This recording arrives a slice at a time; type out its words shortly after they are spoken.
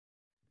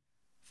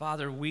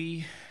Father,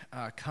 we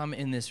come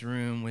in this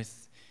room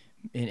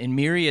in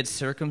myriad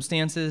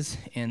circumstances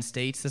and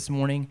states this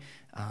morning.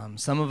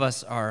 Some of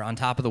us are on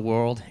top of the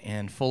world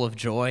and full of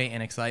joy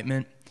and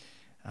excitement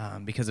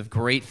because of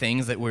great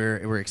things that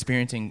we're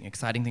experiencing,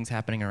 exciting things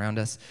happening around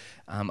us.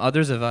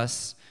 Others of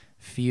us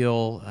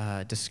feel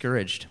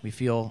discouraged. We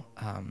feel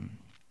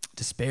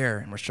despair,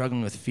 and we're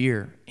struggling with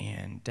fear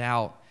and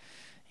doubt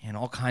and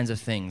all kinds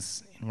of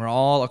things. And we're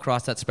all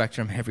across that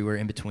spectrum, everywhere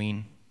in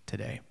between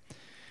today.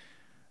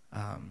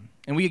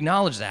 And we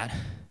acknowledge that,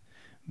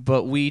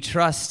 but we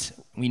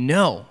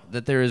know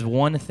that there is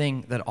one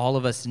thing that all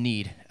of us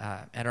need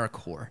at our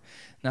core,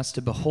 and that's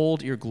to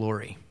behold your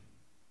glory.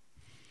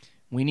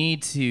 We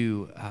need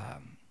to,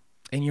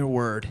 in your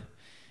word,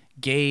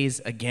 gaze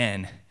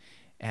again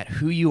at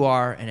who you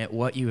are and at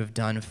what you have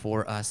done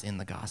for us in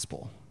the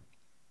gospel.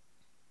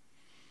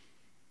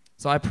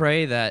 So I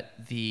pray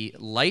that the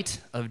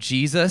light of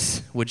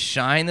Jesus would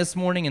shine this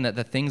morning and that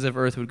the things of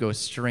earth would go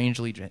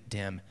strangely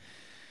dim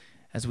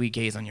as we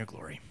gaze on your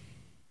glory.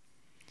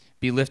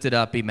 Be lifted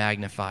up, be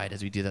magnified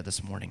as we do that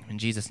this morning. In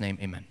Jesus' name,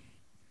 amen.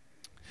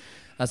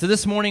 So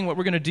this morning, what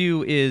we're going to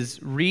do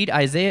is read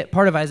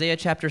part of Isaiah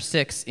chapter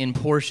 6 in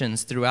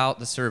portions throughout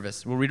the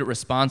service. We'll read it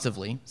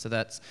responsively. So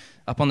that's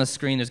up on the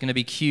screen. There's going to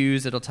be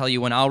cues that'll tell you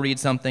when I'll read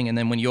something and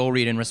then when you'll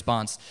read in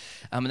response.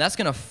 And that's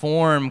going to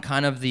form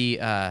kind of the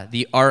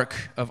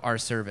arc of our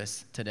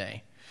service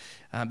today.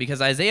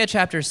 Because Isaiah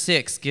chapter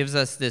 6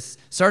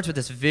 starts with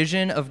this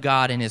vision of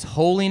God and his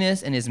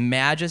holiness and his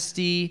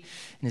majesty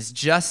and his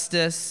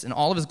justice and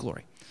all of his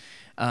glory.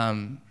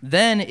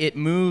 Then it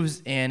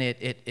moves and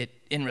it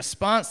in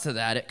response to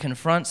that, it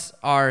confronts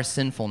our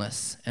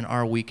sinfulness and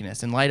our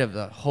weakness in light of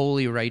the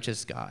holy,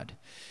 righteous God.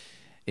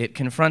 It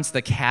confronts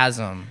the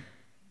chasm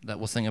that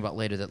we'll sing about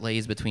later that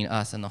lays between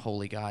us and the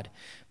holy God.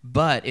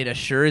 But it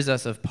assures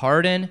us of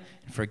pardon,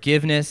 and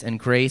forgiveness, and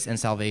grace and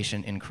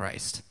salvation in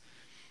Christ.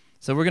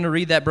 So we're going to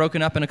read that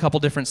broken up in a couple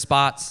different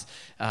spots,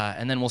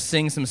 and then we'll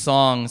sing some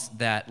songs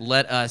that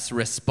let us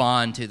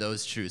respond to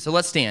those truths. So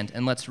let's stand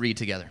and let's read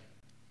together.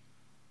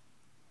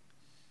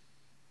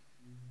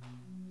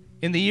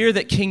 In the year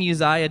that King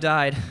Uzziah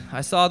died,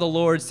 I saw the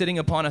Lord sitting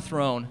upon a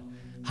throne,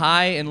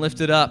 high and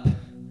lifted up,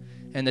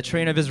 and the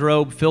train of his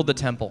robe filled the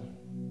temple.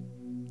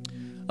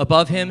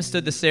 Above him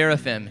stood the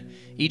seraphim.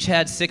 Each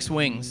had 6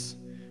 wings.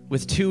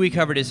 With 2 he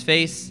covered his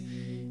face,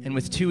 and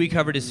with 2 he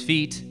covered his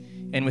feet,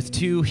 and with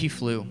 2 he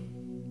flew.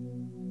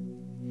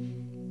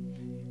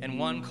 And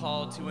one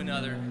called to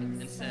another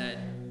and said,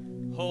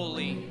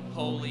 "Holy,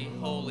 holy,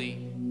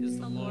 holy is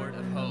the Lord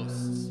of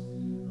hosts.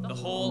 The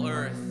whole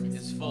earth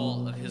is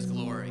full of his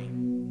glory."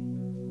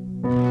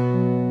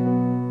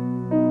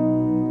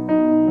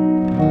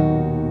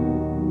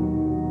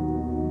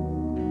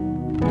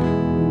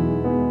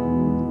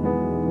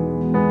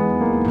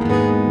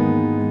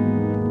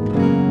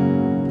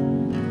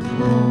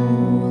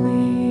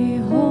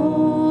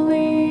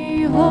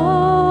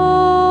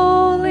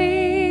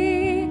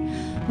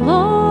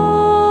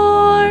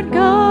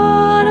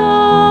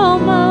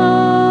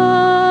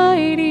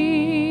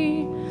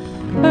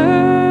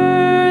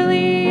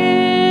 Early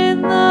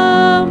in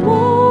the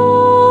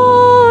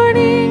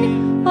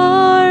morning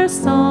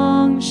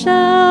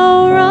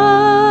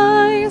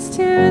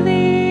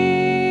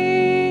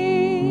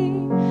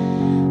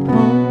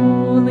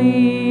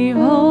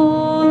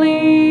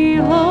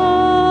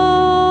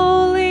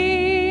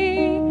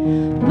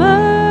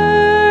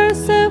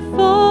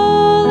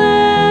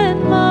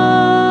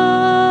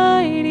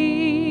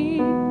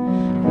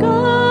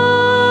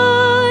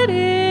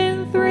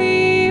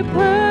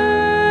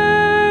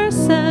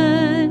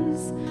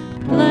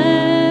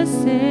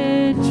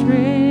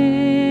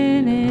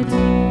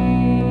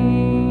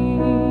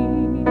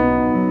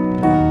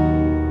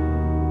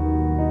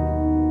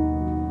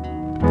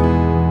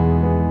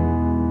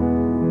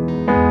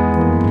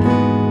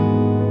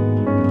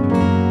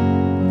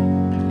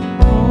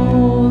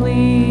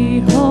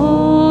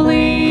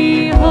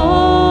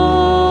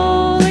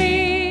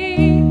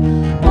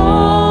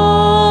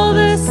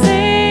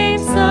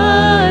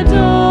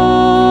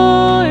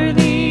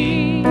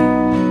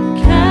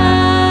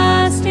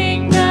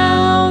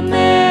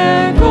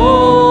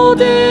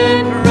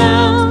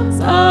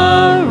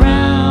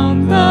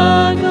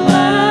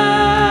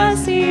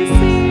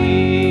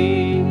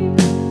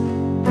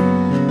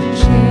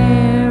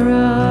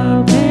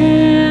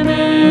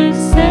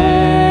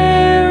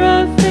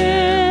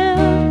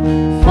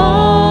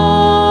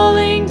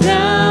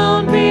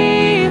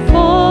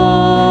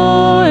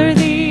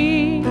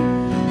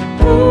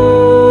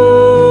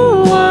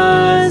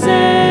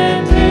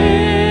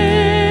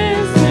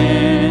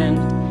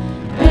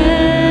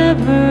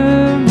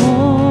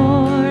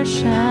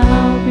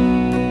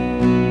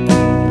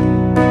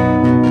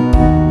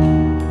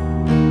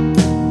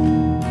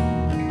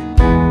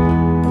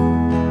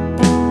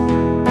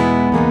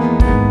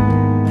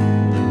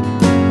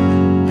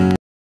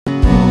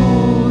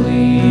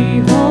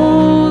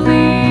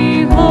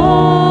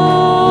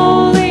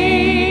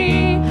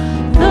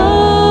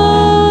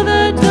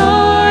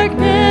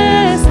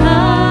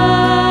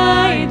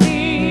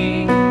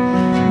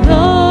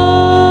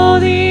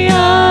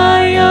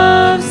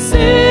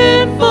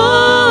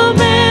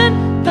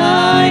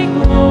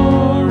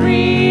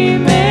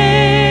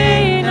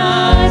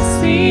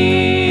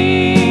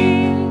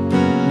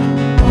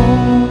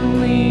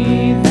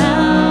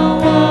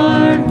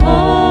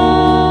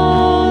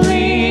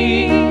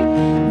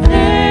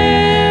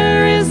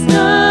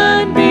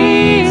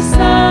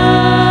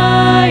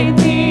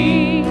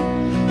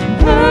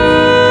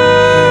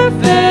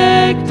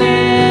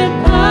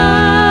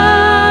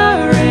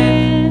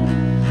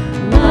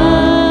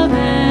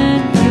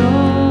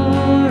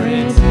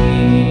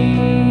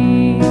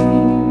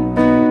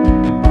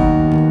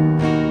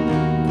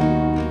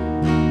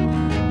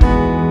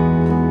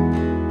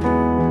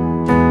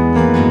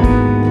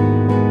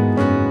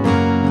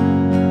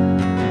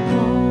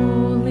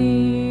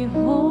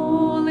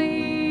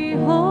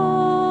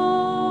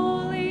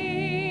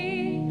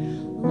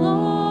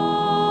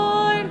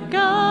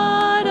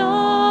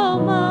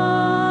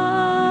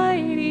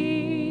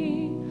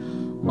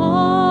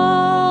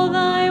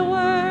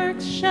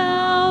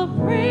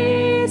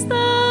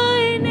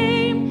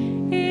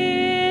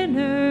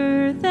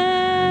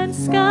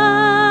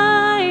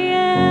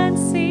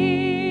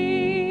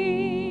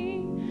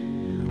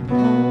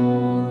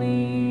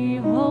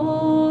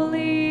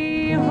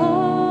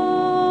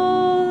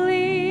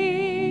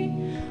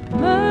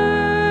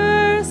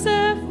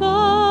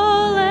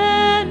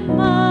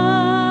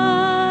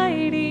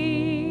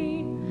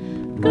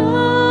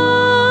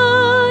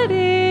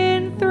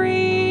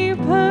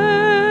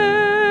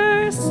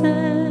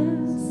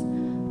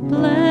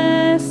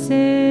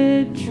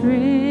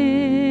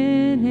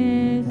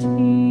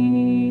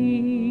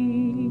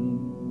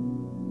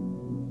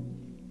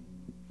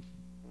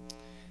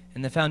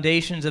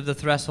foundations of the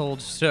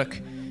threshold shook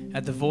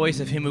at the voice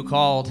of him who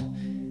called,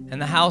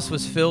 and the house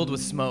was filled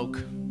with smoke.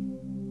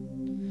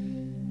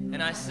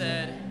 And I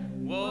said,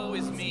 Woe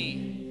is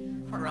me,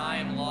 for I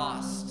am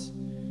lost,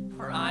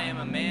 for I am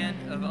a man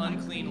of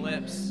unclean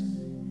lips,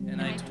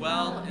 and I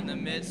dwell in the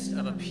midst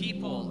of a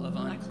people of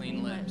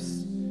unclean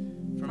lips.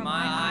 For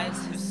my eyes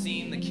have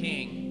seen the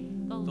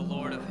King, the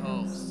Lord of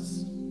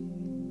hosts.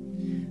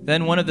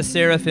 Then one of the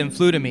seraphim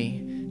flew to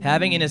me,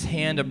 having in his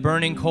hand a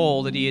burning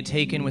coal that he had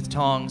taken with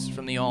tongs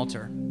from the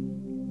altar.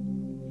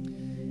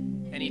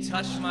 And he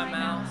touched my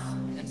mouth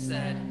and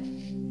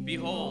said,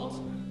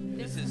 Behold,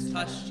 this has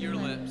touched your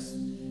lips.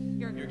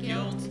 Your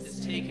guilt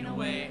is taken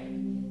away,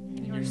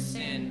 and your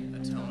sin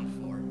atoned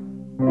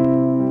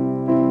for.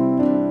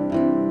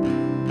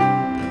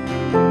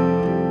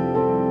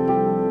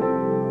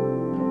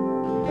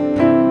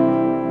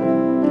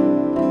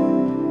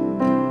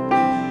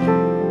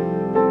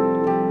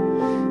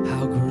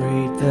 How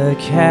great the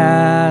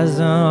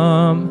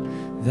chasm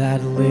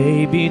that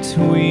lay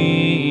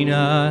between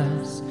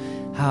us.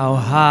 How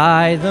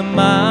high the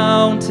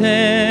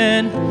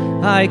mountain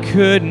I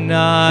could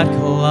not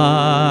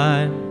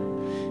climb.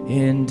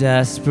 In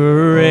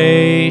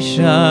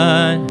desperation,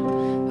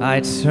 I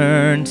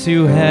turned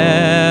to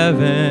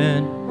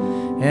heaven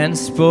and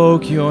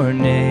spoke your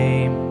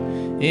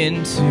name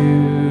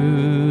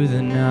into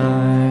the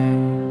night.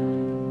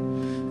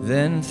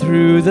 Then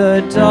through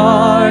the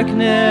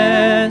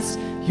darkness,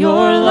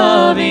 your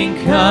loving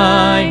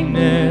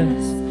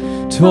kindness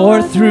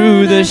tore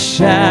through the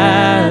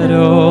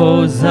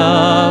shadows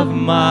of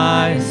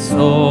my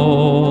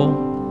soul.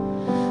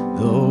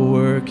 The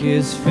work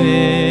is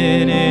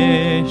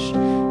finished,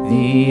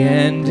 the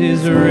end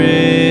is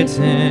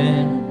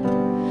written.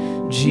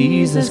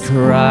 Jesus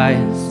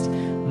Christ,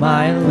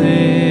 my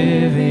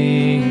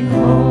living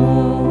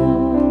hope.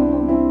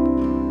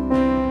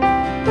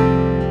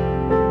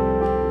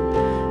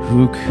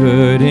 Who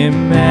could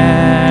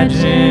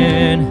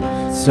imagine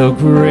so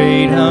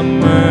great a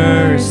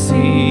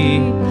mercy?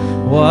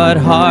 What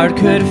heart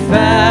could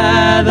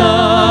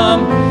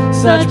fathom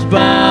such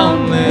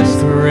boundless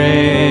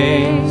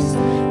grace?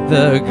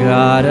 The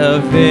God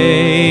of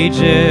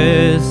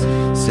ages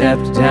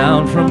stepped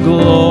down from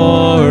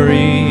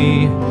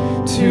glory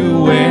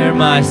to wear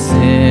my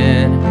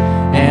sin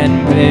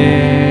and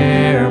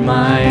bear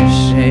my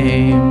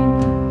shame.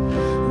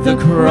 The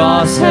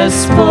cross has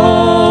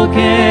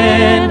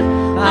spoken,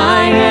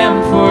 I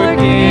am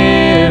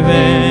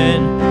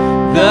forgiven.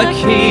 The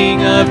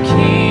King of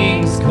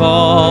Kings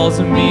calls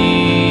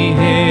me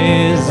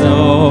his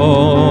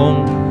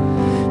own.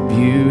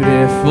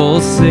 Beautiful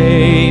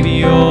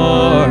Savior,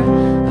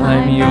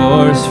 I'm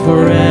yours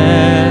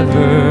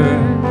forever.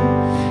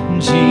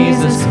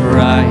 Jesus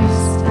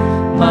Christ,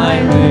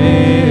 my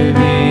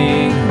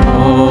living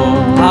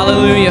hope.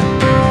 Hallelujah.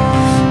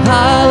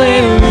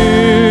 Hallelujah.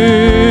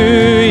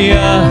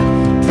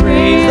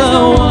 Praise the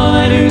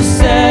one who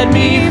set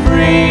me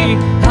free.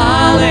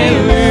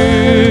 Hallelujah.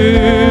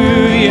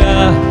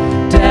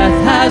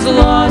 Death has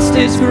lost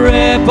its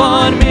grip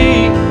on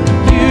me.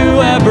 You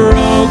have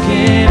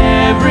broken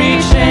every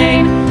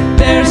chain.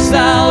 There's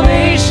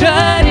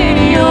salvation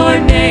in your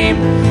name,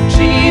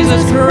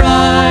 Jesus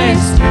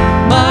Christ,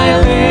 my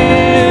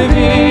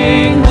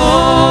living hope.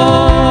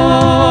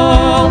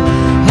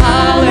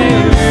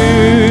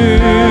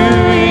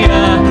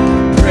 Hallelujah.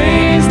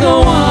 Praise the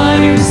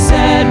one who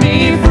set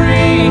me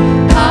free.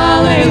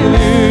 Hallelujah.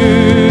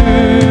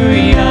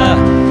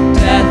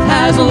 Death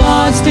has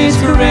lost its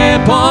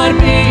grip on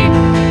me.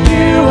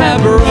 You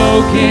have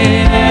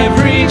broken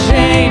every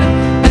chain.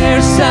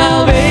 There's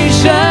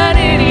salvation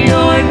in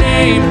your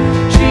name,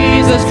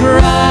 Jesus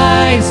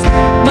Christ,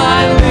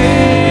 my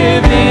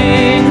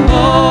living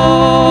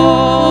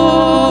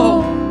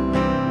hope.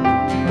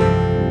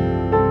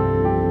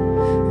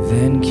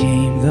 Then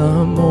came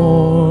the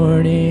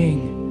morning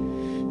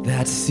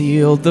that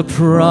sealed the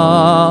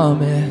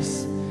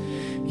promise.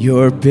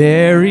 Your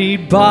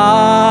buried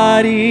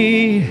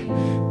body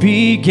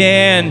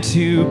began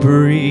to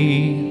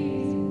breathe.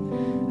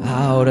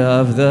 Out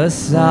of the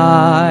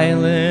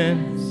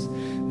silence,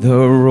 the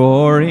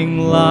roaring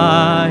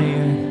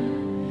lion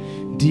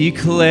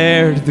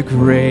declared the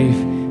grave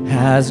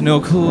has no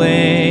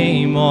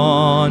claim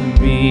on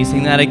me.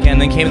 Sing that again.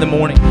 Then came the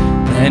morning.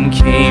 Then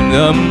came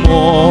the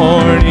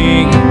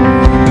morning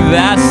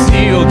that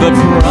sealed the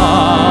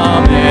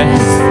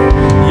promise.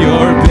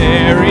 Your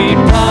buried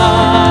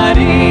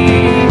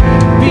body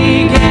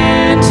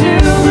began to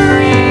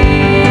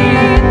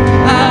breathe.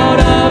 Out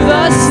of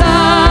the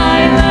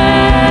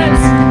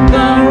silence,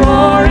 the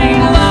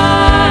roaring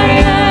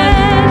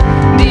lion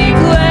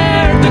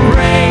declared the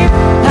grave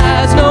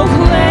has no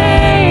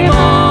claim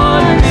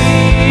on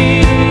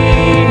me.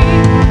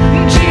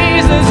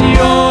 Jesus,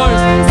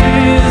 yours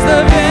is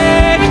the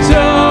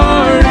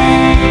victory.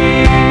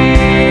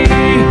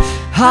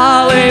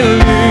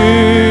 Hallelujah.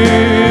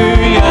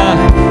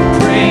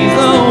 Praise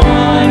the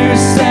one who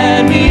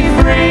set me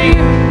free.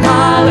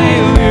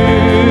 Hallelujah.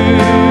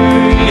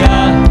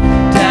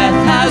 Death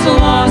has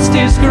lost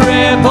its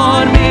grip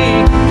on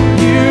me.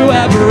 You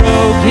have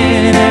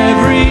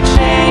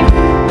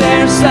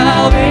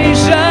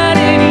salvation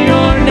in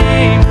your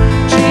name,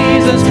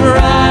 Jesus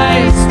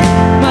Christ,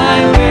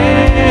 my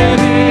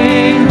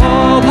living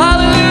hope.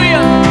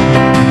 Hallelujah.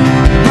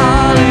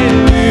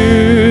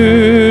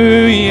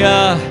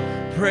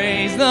 Hallelujah.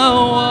 Praise the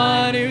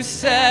one who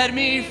set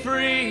me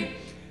free.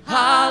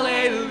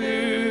 Hallelujah.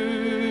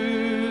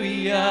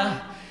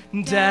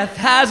 Death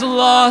has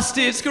lost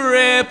its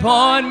grip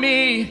on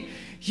me.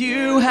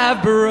 You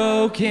have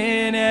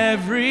broken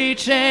every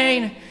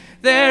chain.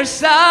 There's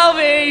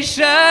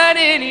salvation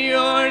in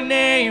your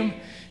name,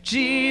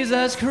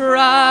 Jesus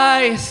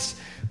Christ,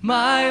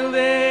 my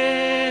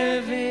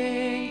living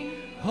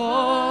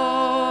hope.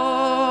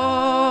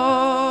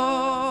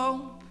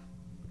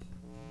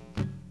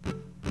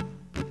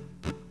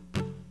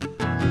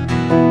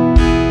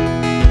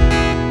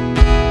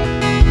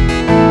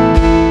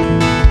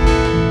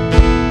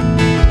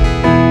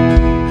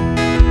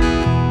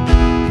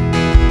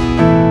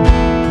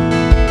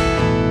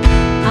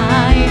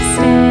 I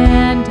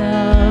stand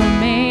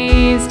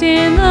amazed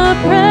in the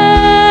presence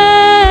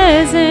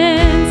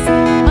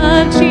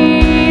of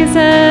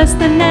Jesus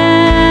the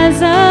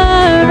Nazarene,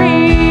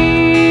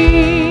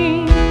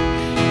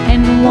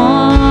 and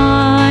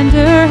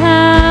wonder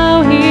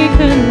how he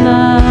could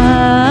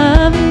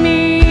love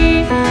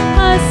me,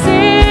 a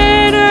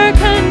sinner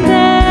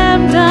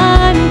condemned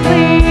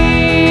unclean.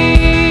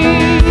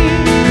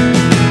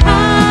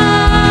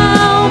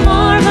 How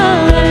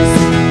marvelous,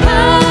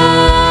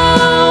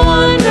 how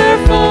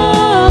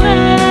wonderful,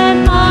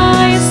 and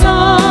my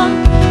song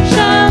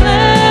shall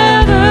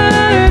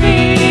ever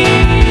be.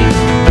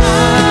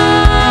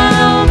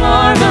 How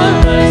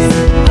marvelous,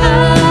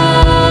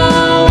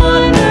 how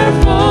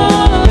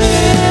wonderful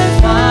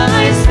is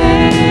my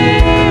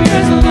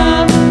Savior's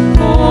love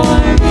for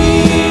me.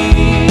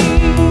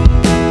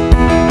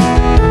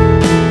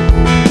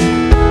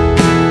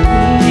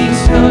 He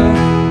took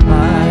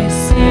my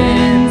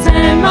sins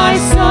and my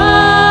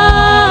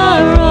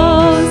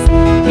sorrows,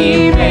 he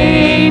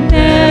made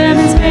them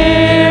his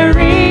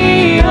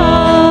very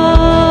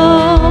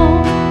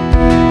own.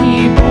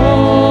 He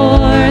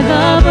bore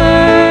the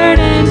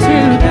burden to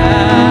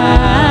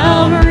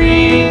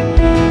Calvary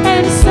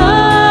and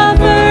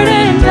suffered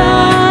and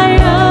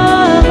died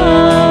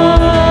alone.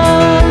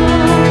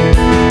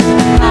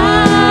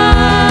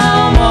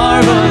 How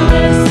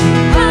marvelous,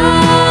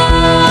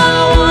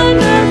 how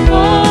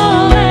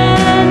wonderful,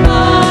 and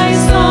my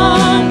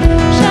song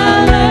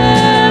shall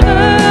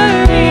ever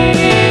be.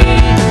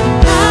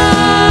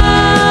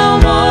 How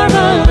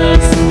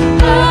marvelous,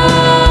 how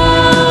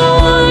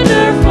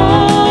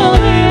wonderful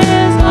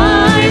is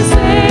my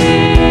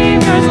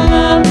Savior's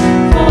love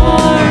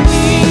for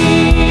me.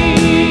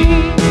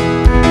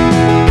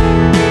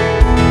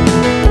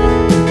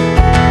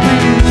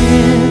 When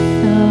with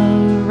the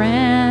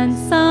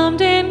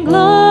ransomed in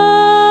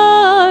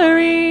glory,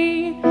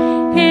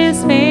 his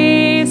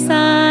face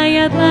I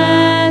at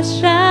last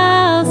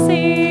shall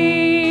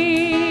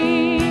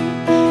see.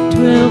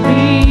 'Twill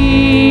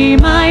be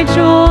my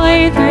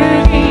joy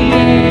through the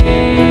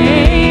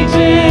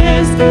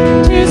ages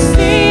to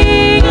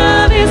sing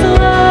of his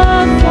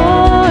love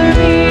for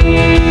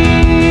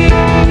me.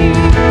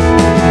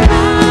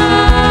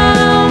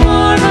 How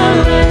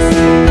marvelous,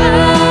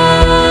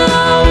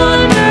 how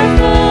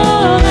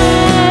wonderful,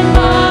 and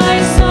my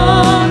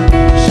song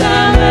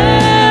shall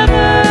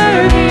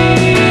ever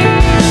be.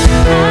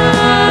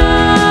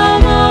 How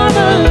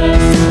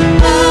marvelous,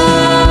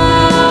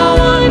 how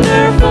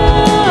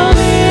wonderful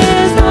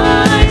is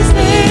my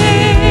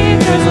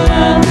Savior's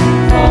love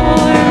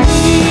for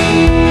me.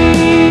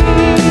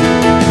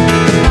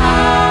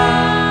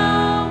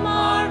 How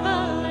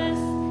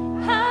marvelous,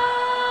 how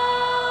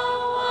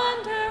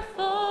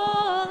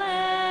wonderful,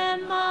 and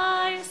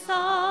my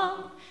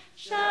song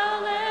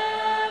shall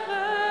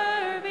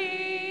ever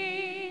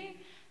be.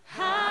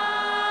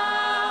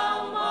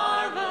 How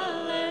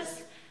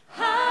marvelous,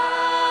 how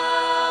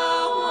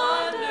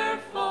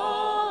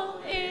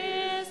wonderful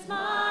is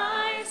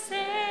my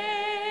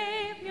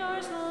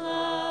Savior's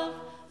love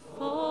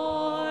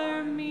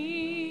for me.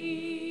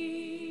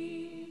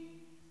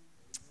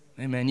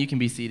 Amen. You can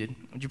be seated.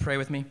 Would you pray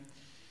with me?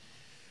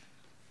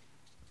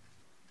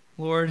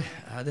 Lord,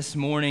 this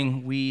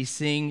morning we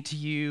sing to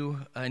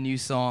you a new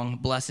song,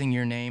 blessing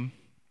your name,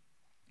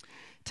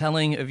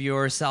 telling of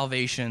your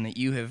salvation that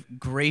you have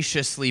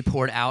graciously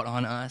poured out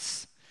on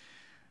us.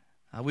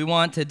 We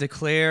want to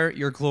declare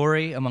your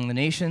glory among the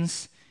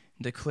nations,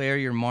 declare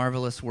your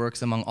marvelous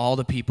works among all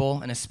the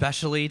people, and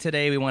especially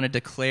today we want to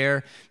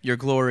declare your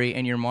glory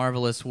and your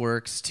marvelous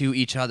works to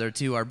each other,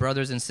 to our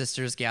brothers and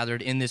sisters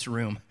gathered in this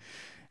room,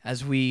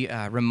 as we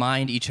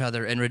remind each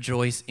other and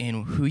rejoice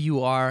in who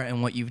you are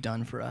and what you've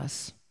done for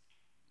us.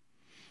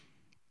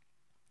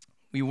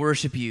 We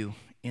worship you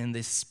in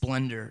the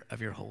splendor of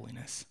your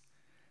holiness.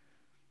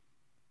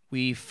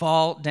 We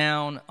fall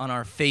down on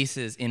our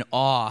faces in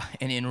awe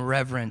and in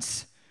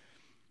reverence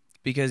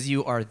because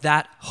you are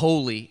that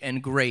holy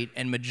and great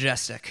and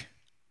majestic.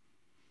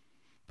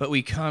 But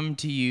we come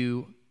to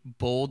you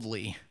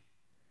boldly,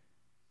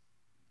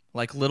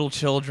 like little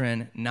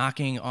children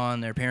knocking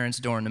on their parents'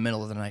 door in the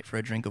middle of the night for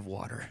a drink of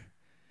water.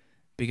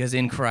 Because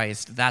in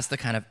Christ, that's the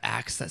kind of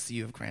access that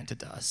you have granted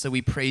to us. So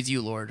we praise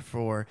you, Lord,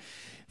 for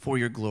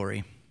your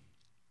glory.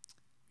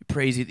 We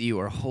praise you that you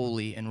are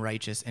holy and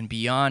righteous and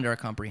beyond our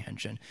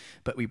comprehension,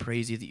 but we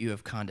praise you that you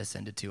have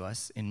condescended to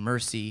us in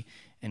mercy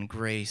and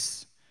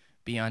grace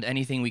beyond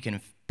anything we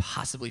can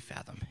possibly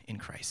fathom in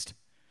Christ.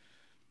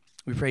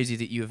 We praise you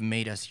that you have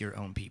made us your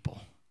own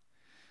people.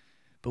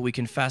 But we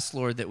confess,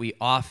 Lord, that we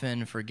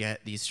often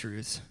forget these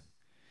truths.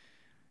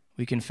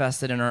 We confess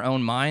that in our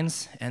own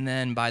minds, and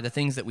then by the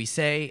things that we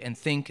say and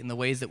think and the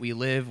ways that we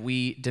live,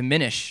 we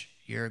diminish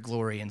your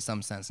glory in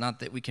some sense. Not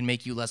that we can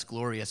make you less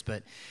glorious,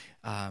 but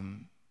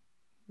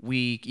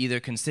we either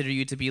consider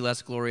you to be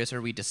less glorious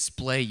or we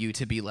display you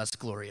to be less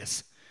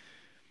glorious.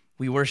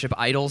 We worship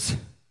idols.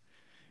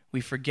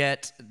 We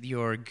forget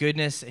your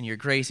goodness and your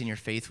grace and your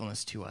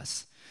faithfulness to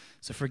us.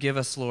 So forgive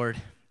us, Lord,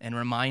 and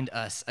remind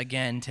us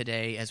again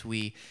today as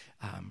we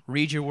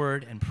read your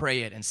word and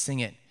pray it and sing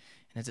it.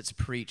 And as it's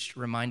preached,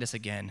 remind us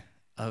again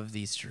of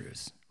these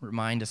truths.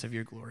 Remind us of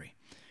your glory.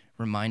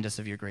 Remind us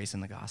of your grace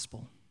in the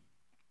gospel.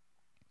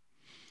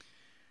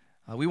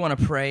 We want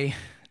to pray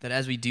that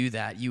as we do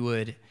that, you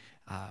would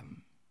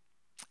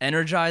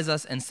energize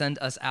us and send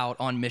us out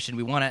on mission.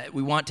 We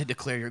want to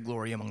declare your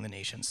glory among the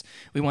nations.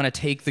 We want to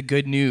take the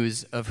good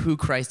news of who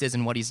Christ is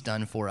and what he's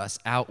done for us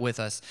out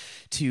with us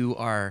to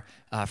our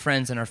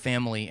friends and our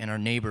family and our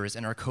neighbors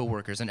and our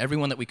coworkers and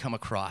everyone that we come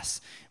across.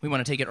 We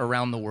want to take it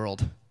around the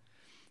world.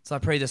 So I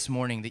pray this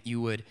morning that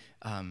you would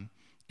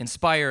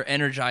inspire,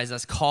 energize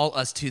us, call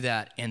us to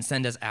that, and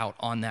send us out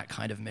on that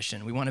kind of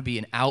mission. We want to be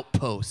an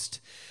outpost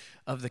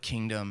of the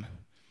kingdom.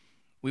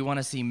 We want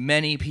to see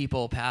many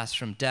people pass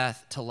from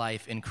death to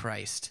life in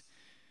Christ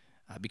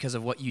because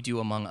of what you do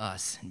among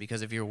us and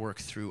because of your work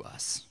through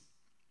us.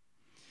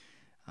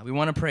 We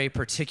want to pray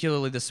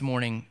particularly this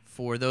morning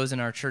for those in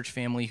our church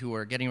family who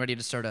are getting ready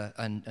to start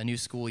a new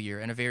school year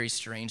and a very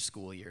strange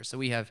school year. So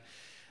we have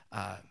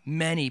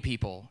many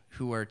people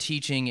who are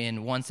teaching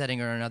in one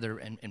setting or another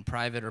in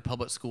private or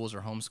public schools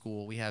or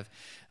homeschool. We have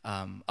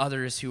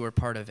others who are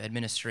part of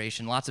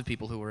administration, lots of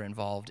people who are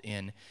involved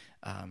in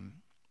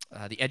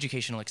the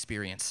educational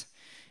experience.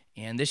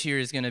 And this year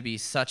is going to be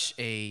such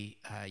a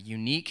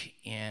unique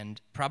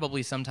and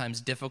probably sometimes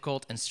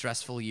difficult and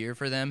stressful year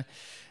for them.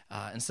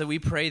 And so we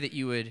pray that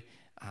you would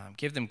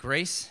give them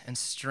grace and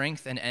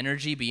strength and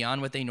energy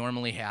beyond what they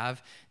normally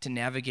have to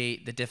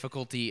navigate the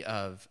difficulty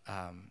of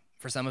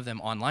for some of them,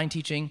 online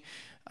teaching,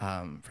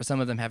 for some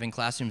of them having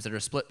classrooms that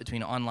are split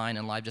between online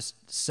and live, just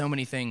so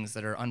many things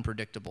that are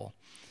unpredictable.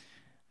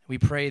 We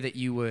pray that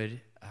you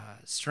would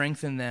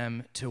strengthen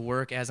them to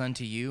work as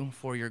unto you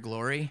for your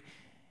glory,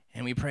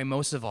 and we pray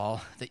most of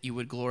all that you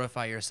would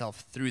glorify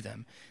yourself through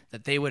them,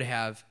 that they would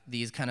have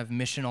these kind of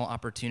missional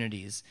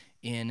opportunities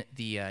in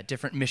the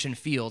different mission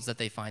fields that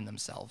they find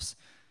themselves.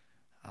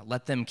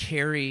 Let them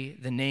carry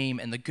the name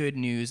and the good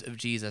news of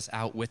Jesus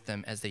out with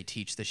them as they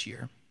teach this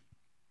year.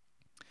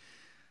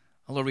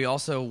 Lord, we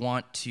also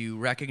want to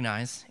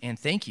recognize and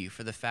thank you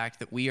for the fact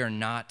that we are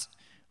not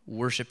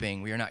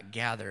worshiping, we are not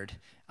gathered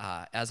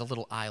as a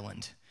little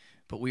island,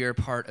 but we are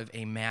part of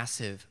a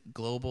massive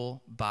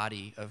global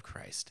body of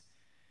Christ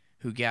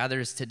who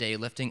gathers today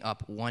lifting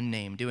up one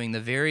name, doing the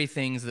very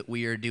things that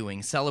we are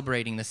doing,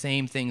 celebrating the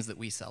same things that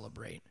we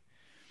celebrate.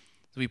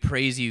 So we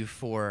praise you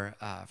for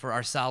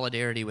our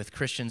solidarity with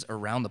Christians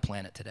around the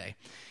planet today.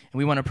 And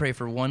we want to pray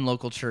for one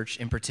local church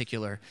in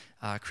particular,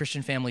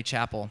 Christian Family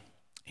Chapel,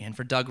 and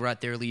for Doug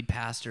Rutt, their lead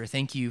pastor.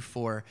 Thank you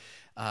for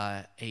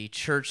a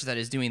church that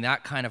is doing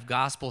that kind of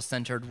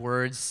gospel-centered,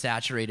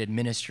 word-saturated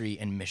ministry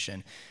and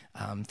mission.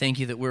 Thank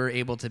you that we're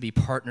able to be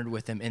partnered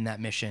with them in that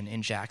mission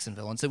in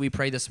Jacksonville. And so we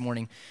pray this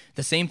morning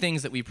the same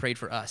things that we prayed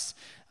for us,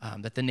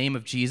 that the name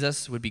of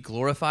Jesus would be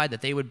glorified,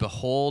 that they would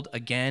behold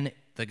again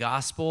the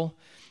gospel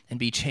and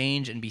be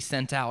changed and be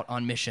sent out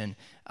on mission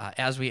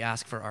as we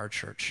ask for our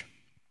church.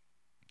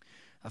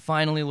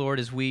 Finally, Lord,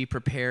 as we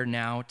prepare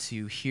now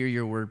to hear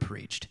your word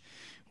preached,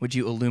 would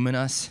you illumine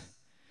us?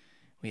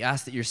 We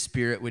ask that your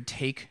Spirit would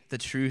take the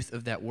truth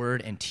of that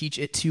word and teach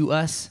it to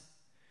us,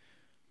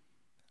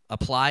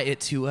 apply it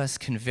to us,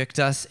 convict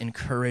us,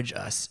 encourage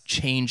us,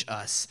 change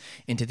us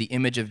into the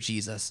image of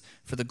Jesus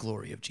for the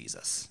glory of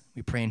Jesus.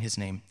 We pray in his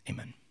name,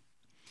 amen.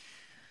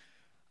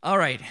 All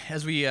right,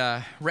 as we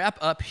wrap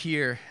up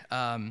here,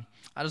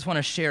 I just want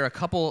to share a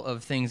couple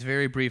of things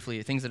very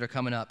briefly, things that are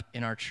coming up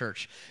in our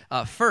church.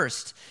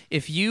 First,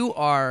 if you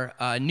are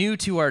new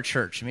to our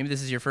church, maybe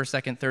this is your first,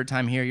 second, third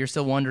time here, you're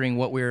still wondering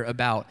what we're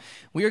about,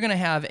 we are going to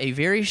have a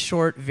very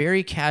short,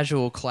 very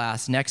casual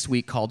class next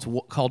week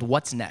called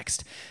What's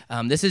Next.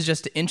 This is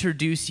just to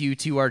introduce you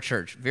to our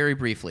church, very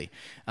briefly.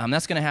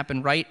 That's going to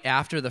happen right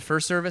after the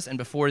first service and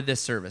before this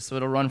service, so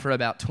it'll run for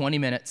about 20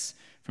 minutes.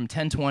 From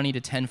 10:20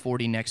 to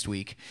 10:40 next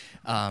week.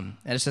 And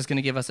it's just going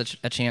to give us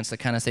a chance to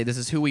kind of say this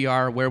is who we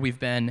are, where we've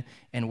been,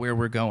 and where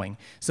we're going.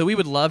 So we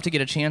would love to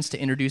get a chance to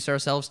introduce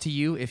ourselves to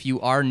you if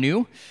you are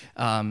new.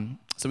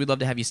 So we'd love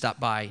to have you stop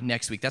by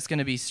next week. That's going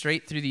to be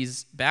straight through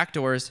these back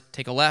doors,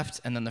 take a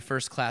left, and then the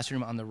first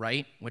classroom on the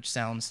right, which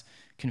sounds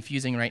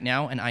confusing right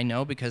now, and I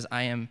know because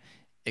I am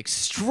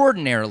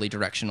extraordinarily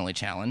directionally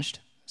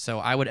challenged, so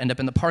I would end up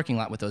in the parking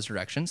lot with those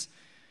directions.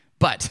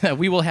 But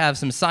we will have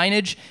some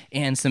signage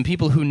and some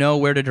people who know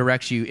where to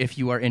direct you if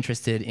you are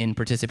interested in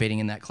participating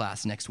in that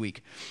class next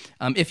week.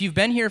 If you've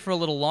been here for a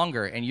little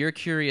longer and you're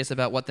curious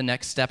about what the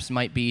next steps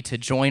might be to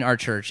join our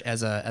church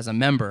as a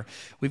member,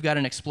 we've got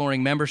an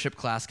Exploring Membership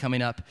class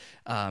coming up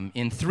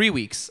in 3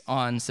 weeks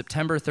on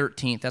September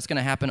 13th. That's going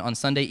to happen on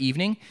Sunday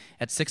evening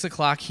at 6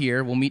 o'clock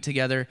here. We'll meet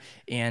together,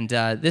 and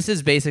this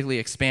is basically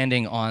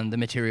expanding on the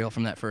material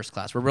from that first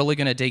class. We're really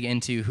going to dig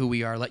into who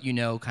we are, let you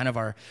know kind of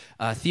our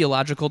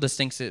theological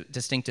distinctives,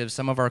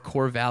 some of our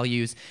core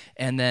values,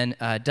 and then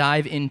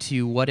dive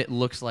into what it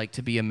looks like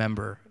to be a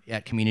member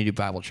at Community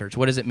Bible Church.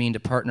 What does it mean to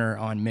partner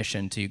on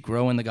mission, to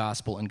grow in the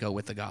gospel and go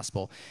with the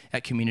gospel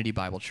at Community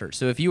Bible Church?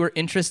 So if you are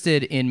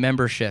interested in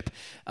membership,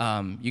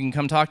 you can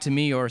come talk to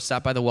me or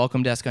stop by the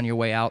welcome desk on your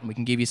way out, and we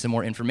can give you some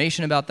more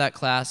information about that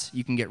class.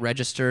 You can get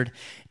registered.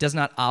 It does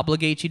not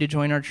obligate you to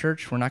join our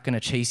church. We're not going to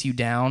chase you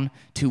down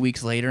 2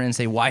 weeks later and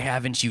say, why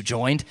haven't you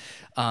joined?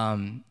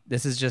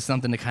 This is just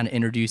something to kind of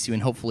introduce you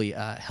and hopefully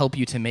help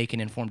you to make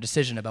an informed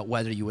decision about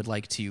whether you would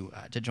like to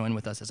join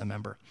with us as a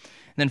member.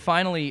 And then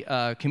finally,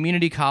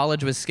 community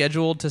college was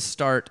scheduled to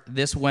start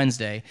this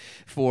Wednesday.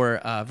 For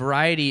a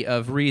variety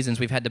of reasons,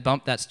 we've had to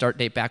bump that start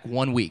date back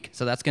 1 week.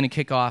 So that's going to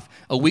kick off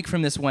a week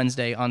from this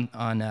Wednesday on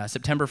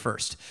September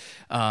 1st.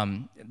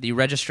 The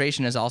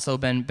registration has also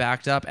been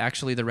backed up.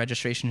 Actually, the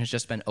registration has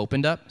just been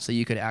opened up, so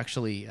you could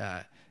actually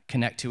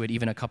connect to it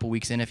even a couple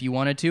weeks in if you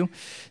wanted to.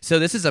 So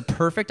this is a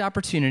perfect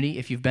opportunity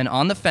if you've been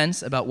on the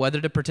fence about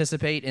whether to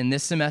participate in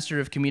this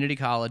semester of community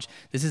college.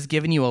 This is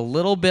giving you a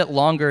little bit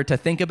longer to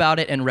think about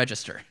it and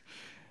register.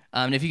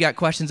 And if you got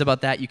questions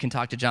about that, you can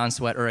talk to John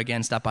Sweat or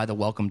again stop by the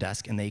welcome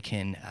desk and they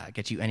can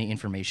get you any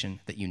information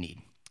that you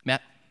need.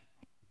 Matt?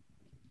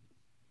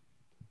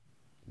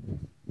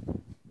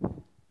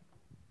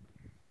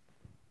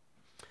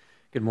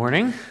 Good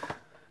morning.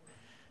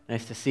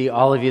 Nice to see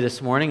all of you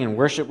this morning and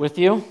worship with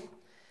you.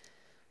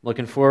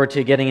 Looking forward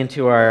to getting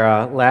into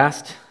our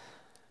last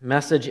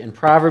message in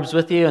Proverbs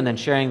with you and then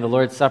sharing the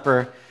Lord's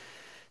Supper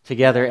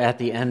together at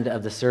the end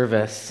of the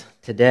service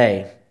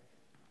today.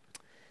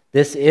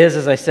 This is,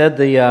 as I said,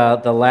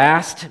 the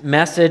last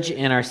message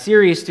in our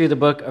series through the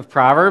book of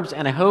Proverbs,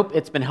 and I hope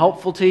it's been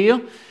helpful to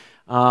you.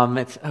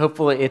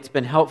 Hopefully it's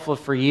been helpful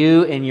for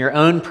you in your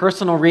own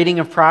personal reading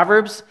of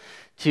Proverbs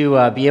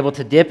to be able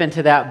to dip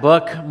into that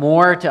book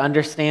more, to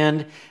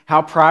understand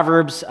how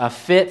Proverbs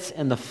fits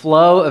in the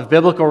flow of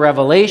biblical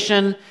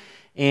revelation,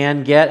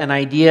 and get an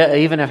idea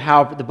even of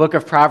how the book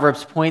of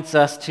Proverbs points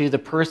us to the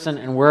person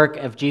and work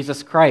of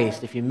Jesus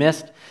Christ. If you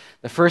missed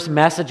the first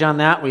message on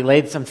that, we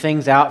laid some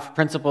things out,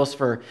 principles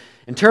for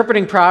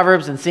interpreting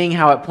Proverbs and seeing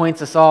how it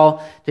points us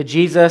all to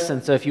Jesus.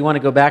 And so if you want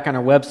to go back on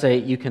our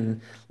website, you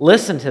can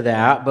listen to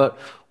that. But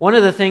one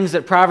of the things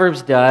that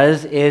Proverbs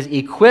does is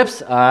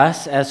equips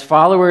us as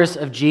followers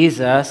of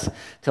Jesus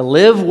to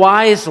live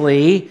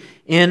wisely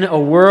in a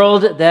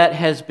world that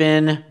has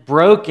been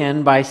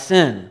broken by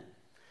sin.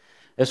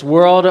 This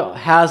world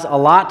has a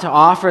lot to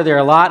offer. There are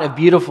a lot of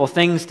beautiful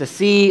things to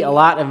see, a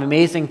lot of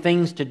amazing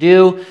things to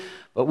do.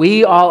 But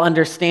we all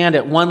understand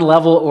at one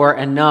level or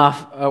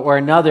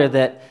another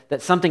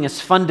that something is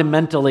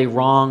fundamentally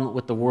wrong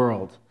with the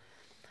world.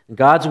 And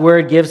God's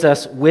Word gives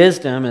us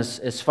wisdom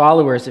as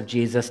followers of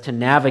Jesus to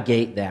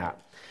navigate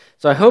that.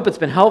 So I hope it's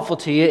been helpful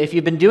to you. If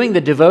you've been doing the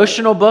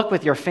devotional book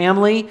with your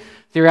family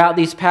throughout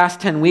these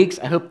past 10 weeks,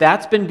 I hope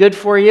that's been good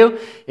for you.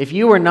 If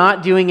you were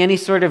not doing any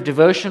sort of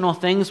devotional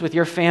things with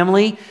your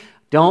family,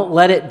 don't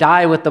let it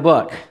die with the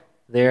book.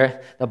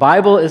 The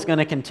Bible is going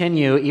to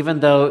continue even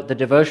though the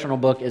devotional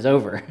book is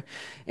over.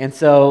 And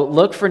so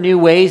look for new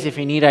ways if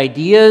you need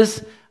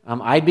ideas.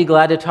 I'd be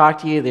glad to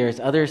talk to you. There's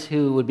others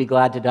who would be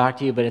glad to talk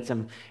to you, but it's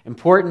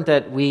important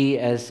that we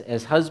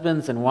as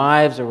husbands and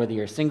wives, or whether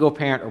you're a single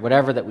parent or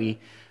whatever, that we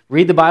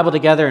read the Bible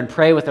together and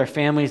pray with our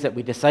families, that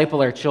we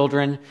disciple our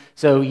children.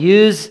 So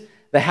use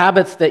the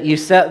habits that you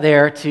set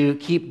there to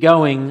keep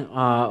going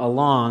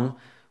along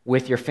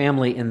with your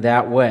family in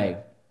that way.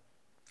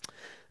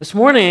 This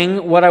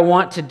morning, what I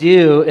want to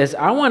do is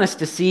I want us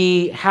to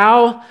see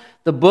how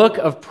the book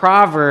of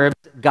Proverbs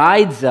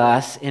guides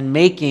us in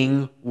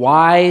making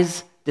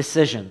wise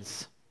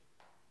decisions.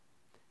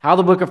 How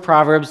the book of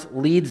Proverbs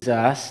leads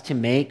us to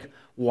make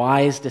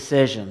wise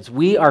decisions.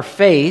 You are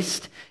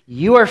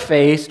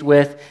faced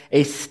with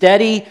a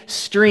steady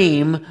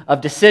stream of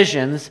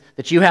decisions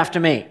that you have to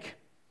make.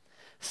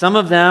 Some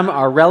of them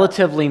are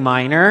relatively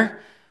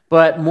minor,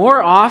 but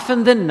more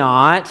often than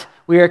not,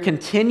 we are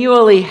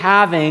continually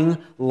having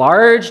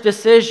large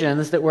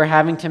decisions that we're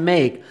having to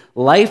make,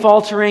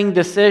 life-altering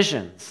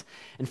decisions.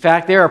 In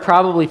fact, there are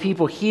probably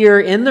people here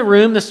in the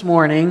room this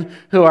morning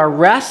who are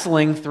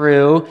wrestling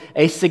through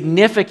a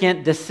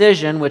significant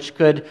decision which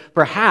could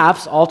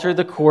perhaps alter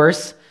the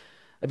course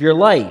of your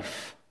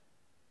life.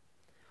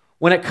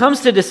 When it comes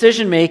to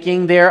decision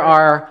making, there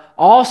are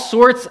all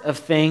sorts of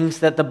things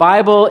that the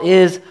Bible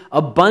is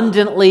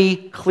abundantly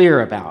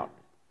clear about,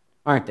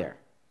 aren't there?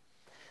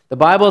 The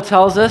Bible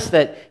tells us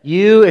that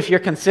if you're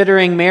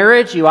considering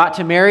marriage, you ought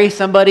to marry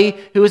somebody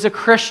who is a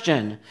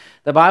Christian.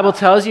 The Bible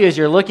tells you as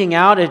you're looking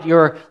out at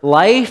your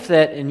life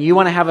and you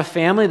want to have a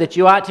family, that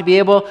you ought to be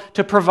able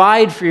to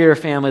provide for your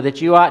family,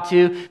 that you ought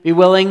to be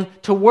willing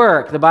to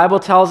work. The Bible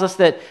tells us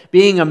that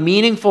being a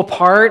meaningful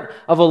part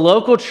of a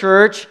local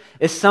church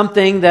is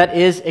something that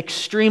is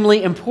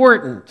extremely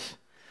important.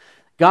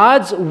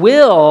 God's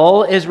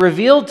will is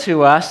revealed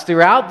to us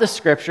throughout the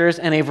Scriptures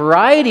in a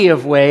variety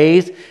of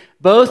ways,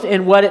 both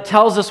in what it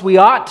tells us we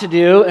ought to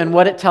do and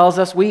what it tells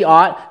us we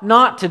ought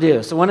not to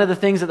do. So one of the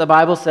things that the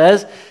Bible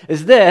says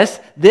is this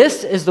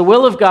is the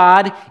will of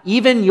God,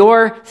 even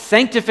your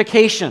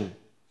sanctification.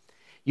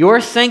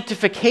 Your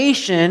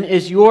sanctification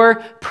is your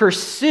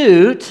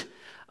pursuit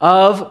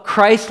of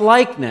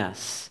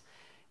Christ-likeness.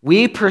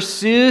 We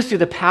pursue through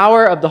the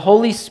power of the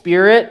Holy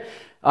Spirit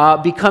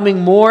becoming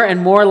more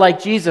and more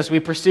like Jesus. We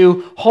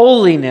pursue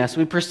holiness.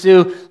 We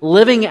pursue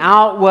living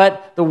out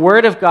what the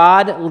Word of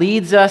God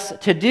leads us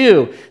to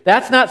do.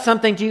 That's not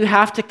something you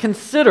have to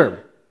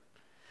consider.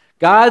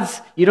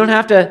 You don't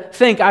have to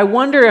think, I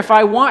wonder if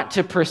I want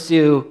to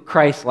pursue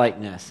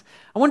Christ-likeness.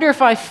 I wonder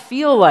if I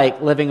feel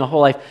like living a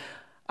whole life.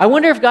 I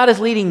wonder if God is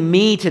leading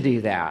me to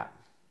do that.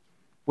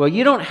 Well,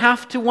 you don't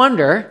have to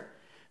wonder,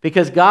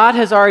 because God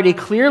has already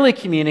clearly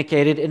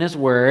communicated in His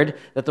Word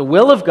that the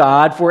will of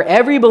God for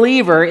every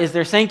believer is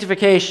their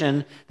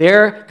sanctification,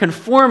 their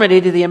conformity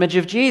to the image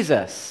of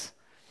Jesus.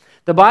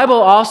 The Bible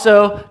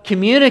also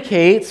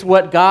communicates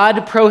what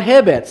God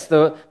prohibits,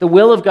 the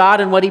will of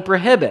God and what He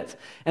prohibits.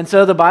 And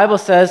so the Bible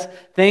says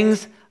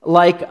things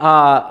like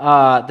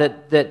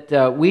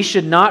that we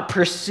should not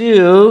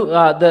pursue,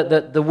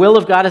 the will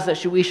of God is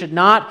that we should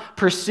not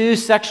pursue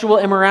sexual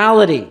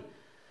immorality.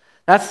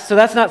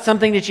 That's not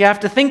something that you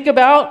have to think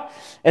about.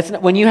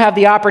 When you have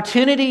the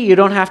opportunity, you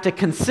don't have to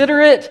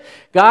consider it.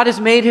 God has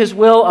made His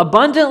will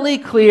abundantly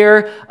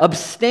clear.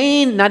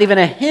 Abstain, not even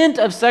a hint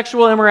of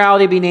sexual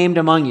immorality be named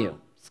among you.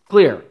 It's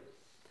clear.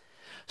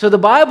 So the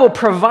Bible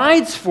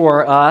provides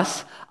for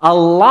us a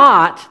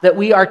lot that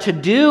we are to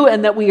do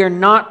and that we are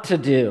not to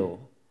do.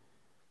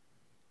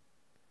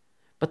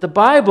 But the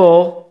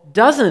Bible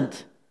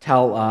doesn't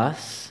tell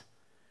us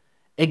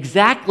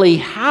exactly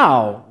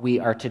how we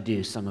are to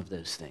do some of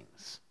those things.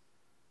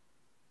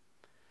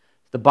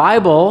 The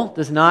Bible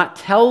does not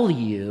tell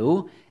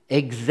you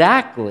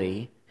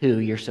exactly who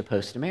you're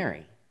supposed to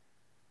marry.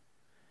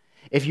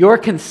 If you're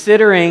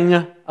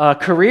considering a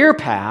career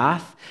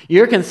path,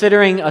 you're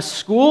considering a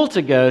school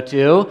to go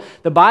to,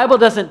 the Bible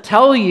doesn't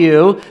tell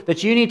you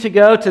that you need to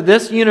go to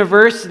this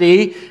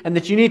university and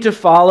that you need to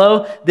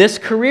follow this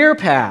career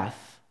path.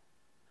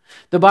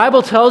 The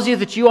Bible tells you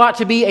that you ought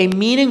to be a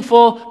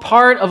meaningful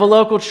part of a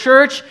local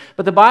church,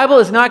 but the Bible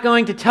is not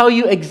going to tell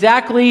you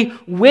exactly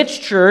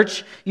which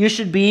church you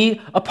should be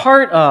a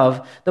part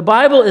of. The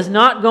Bible is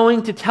not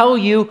going to tell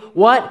you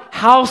what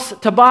house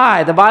to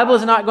buy. The Bible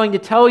is not going to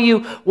tell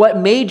you what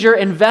major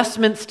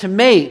investments to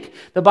make.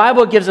 The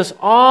Bible gives us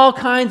all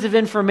kinds of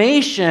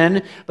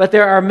information, but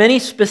there are many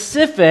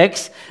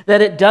specifics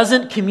that it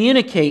doesn't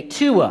communicate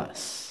to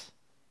us.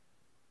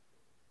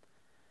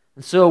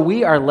 And so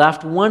we are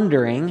left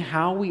wondering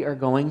how we are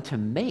going to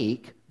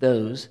make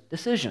those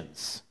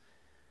decisions.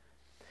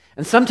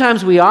 And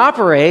sometimes we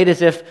operate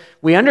as if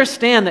we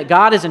understand that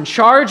God is in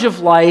charge of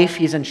life,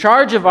 He's in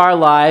charge of our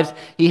lives,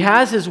 He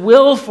has His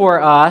will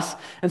for us,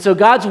 and so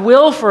God's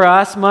will for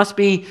us must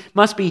be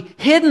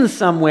hidden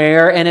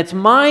somewhere, and it's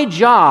my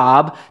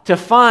job to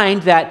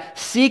find that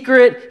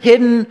secret,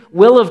 hidden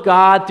will of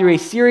God through a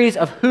series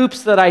of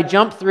hoops that I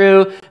jump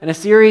through and a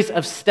series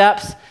of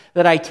steps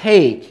that I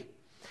take.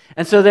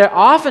 And so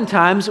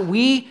oftentimes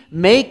we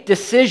make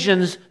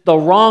decisions the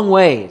wrong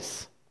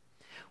ways.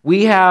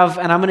 We have,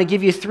 and I'm going to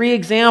give you 3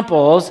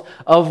 examples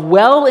of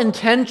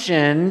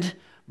well-intentioned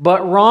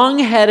but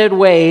wrong-headed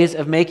ways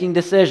of making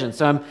decisions.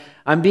 So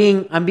I'm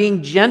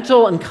being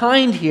gentle and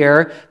kind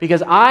here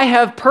because I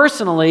have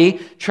personally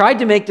tried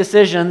to make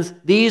decisions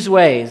these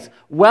ways.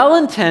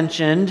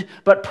 Well-intentioned,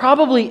 but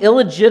probably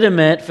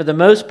illegitimate for the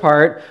most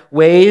part,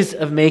 ways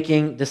of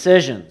making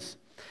decisions.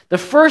 The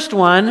first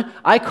one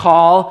I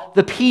call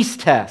the peace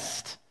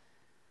test.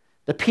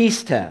 The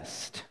peace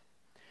test.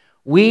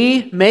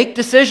 We make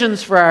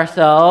decisions for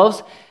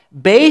ourselves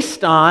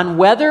based on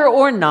whether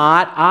or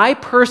not I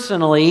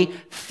personally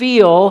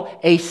feel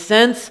a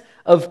sense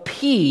of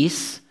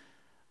peace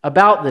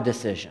about the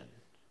decision.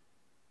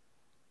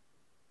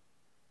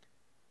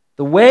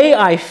 The way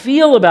I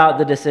feel about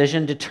the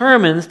decision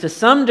determines to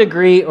some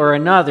degree or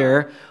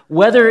another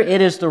whether it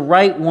is the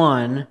right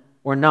one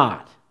or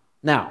not.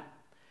 Now,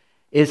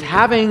 is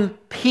having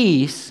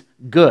peace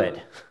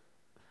good?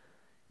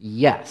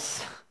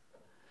 Yes.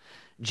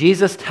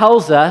 Jesus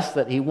tells us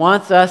that He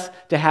wants us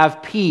to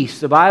have peace.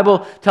 The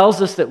Bible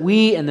tells us that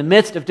we, in the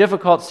midst of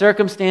difficult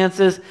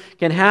circumstances,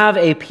 can have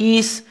a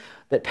peace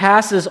that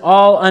passes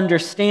all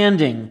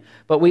understanding.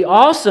 But we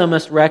also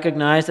must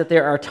recognize that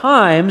there are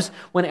times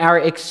when our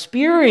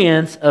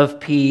experience of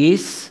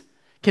peace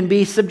can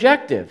be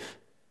subjective.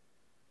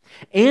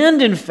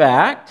 And in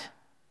fact,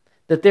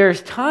 that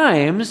there's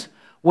times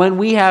when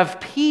we have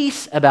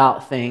peace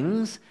about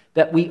things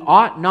that we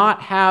ought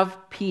not have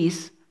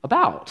peace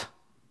about.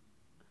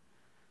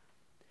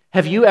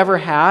 Have you ever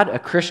had a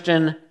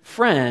Christian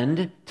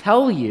friend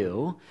tell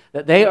you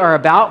that they are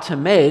about to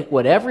make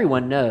what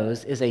everyone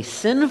knows is a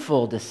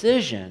sinful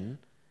decision,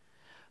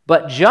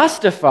 but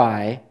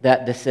justify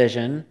that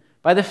decision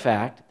by the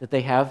fact that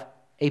they have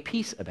a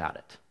peace about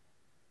it?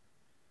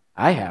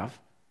 I have.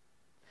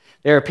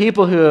 There are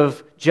people who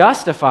have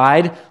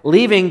justified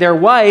leaving their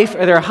wife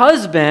or their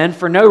husband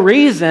for no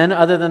reason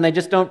other than they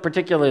just don't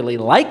particularly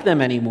like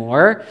them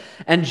anymore,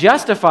 and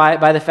justify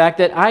it by the fact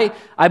that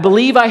I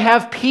believe I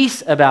have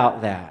peace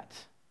about that.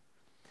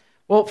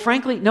 Well,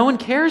 frankly, no one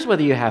cares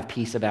whether you have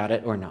peace about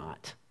it or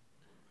not.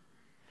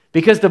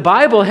 Because the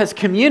Bible has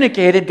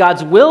communicated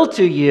God's will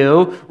to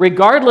you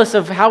regardless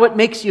of how it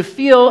makes you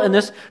feel in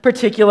this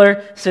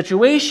particular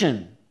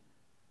situation.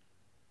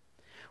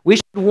 We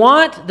should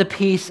want the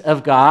peace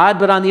of God,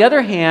 but on the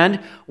other hand,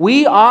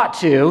 we ought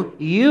to,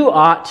 you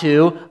ought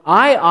to,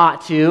 I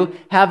ought to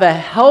have a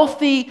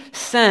healthy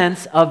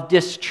sense of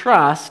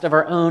distrust of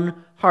our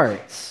own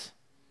hearts.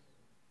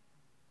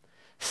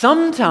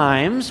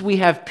 Sometimes we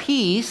have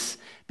peace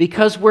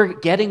because we're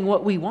getting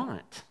what we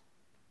want.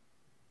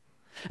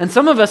 And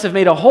some of us have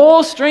made a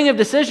whole string of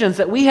decisions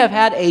that we have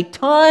had a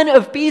ton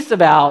of peace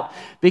about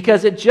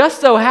because it just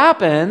so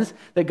happens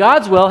that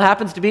God's will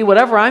happens to be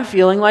whatever I'm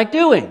feeling like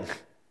doing.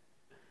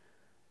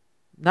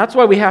 That's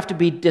why we have to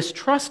be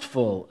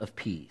distrustful of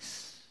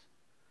peace.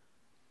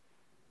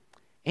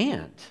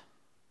 And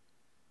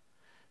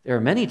there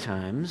are many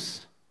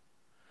times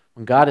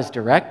when God is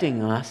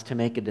directing us to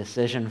make a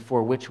decision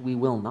for which we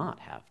will not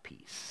have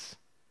peace,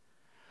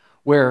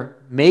 where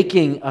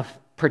making a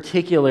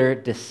particular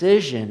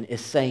decision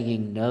is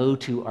saying no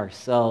to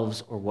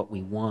ourselves or what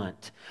we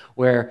want,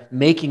 where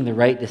making the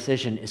right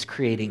decision is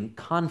creating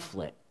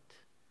conflict.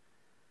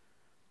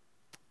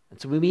 And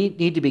so we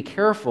need to be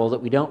careful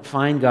that we don't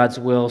find God's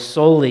will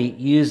solely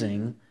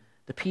using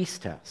the peace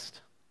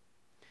test.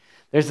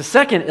 There's a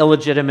second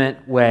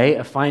illegitimate way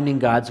of finding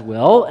God's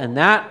will, and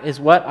that is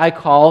what I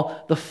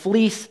call the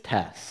fleece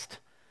test.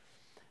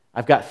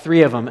 I've got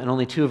 3 of them, and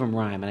only 2 of them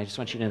rhyme, and I just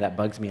want you to know that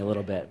bugs me a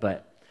little bit,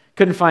 but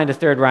couldn't find a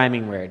third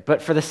rhyming word.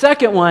 But for the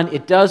second one,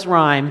 it does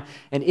rhyme,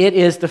 and it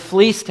is the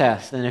fleece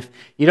test. And if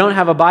you don't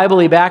have a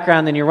Bible-y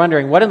background, then you're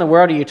wondering, what in the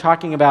world are you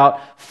talking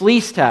about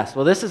fleece test?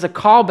 Well, this is a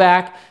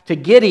callback to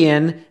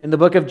Gideon in the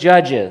book of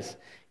Judges.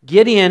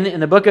 Gideon in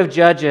the book of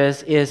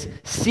Judges is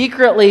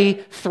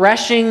secretly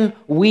threshing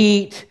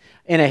wheat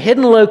in a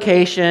hidden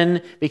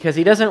location because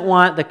he doesn't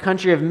want the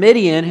country of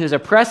Midian, who's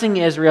oppressing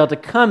Israel, to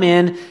come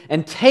in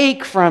and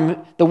take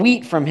from the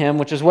wheat from him,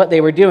 which is what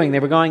they were doing. They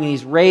were going in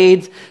these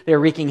raids. They were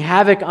wreaking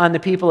havoc on the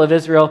people of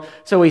Israel.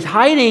 So he's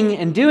hiding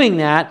and doing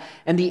that,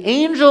 and the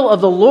angel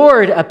of the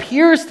Lord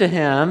appears to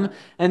him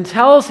and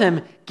tells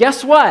him,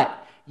 guess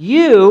what?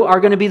 You are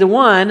going to be the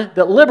one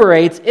that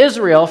liberates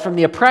Israel from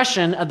the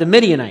oppression of the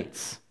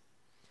Midianites.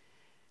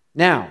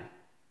 Now,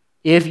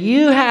 if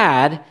you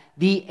had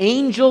the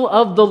angel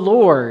of the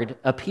Lord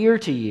appear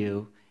to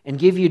you and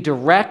give you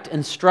direct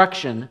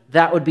instruction,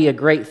 that would be a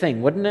great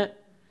thing, wouldn't it?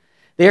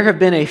 There have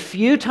been a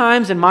few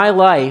times in my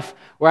life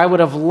where I would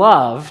have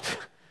loved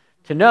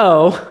to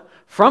know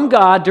from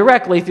God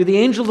directly through the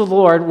angel of the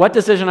Lord what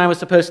decision I was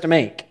supposed to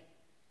make.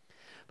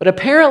 But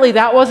apparently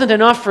that wasn't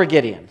enough for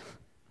Gideon.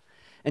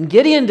 And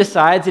Gideon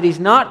decides that he's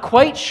not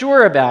quite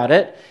sure about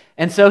it,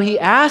 and so he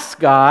asks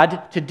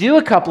God to do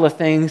a couple of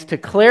things to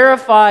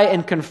clarify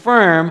and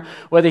confirm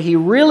whether he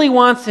really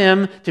wants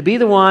him to be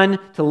the one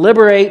to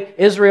liberate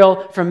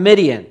Israel from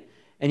Midian.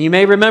 And you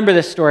may remember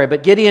this story,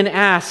 but Gideon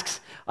asks,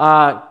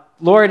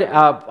 Lord,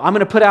 I'm going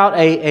to put out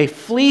a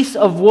fleece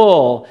of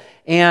wool,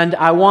 and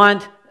I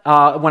want,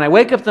 when I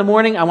wake up in the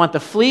morning, I want the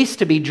fleece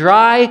to be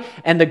dry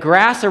and the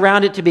grass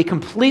around it to be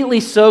completely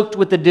soaked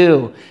with the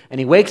dew. And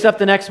he wakes up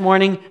the next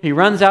morning, he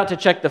runs out to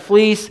check the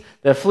fleece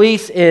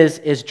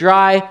is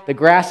dry, the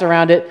grass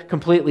around it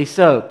completely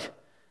soaked.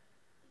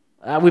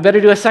 We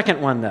better do a second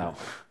one, though.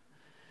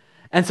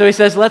 And so he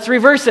says, let's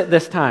reverse it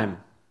this time.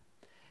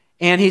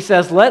 And he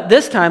says, let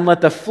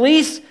the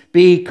fleece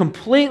be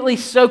completely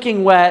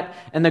soaking wet,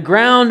 and the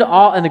ground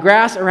and the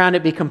grass around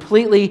it be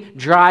completely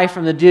dry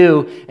from the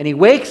dew. And he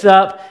wakes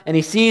up and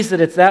he sees that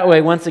it's that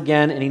way once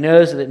again, and he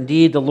knows that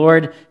indeed the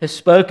Lord has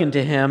spoken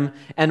to him.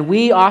 And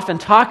we often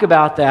talk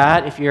about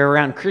that. If you're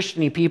around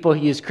Christian-y people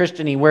who use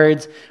Christian-y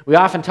words, we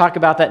often talk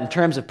about that in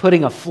terms of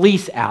putting a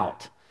fleece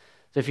out.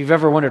 So if you've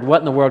ever wondered what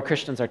in the world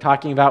Christians are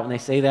talking about when they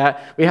say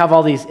that, we have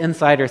all these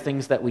insider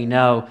things that we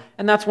know,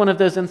 and that's one of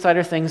those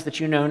insider things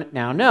that you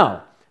now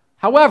know.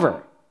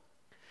 However,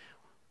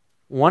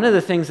 one of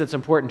the things that's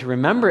important to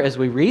remember as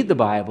we read the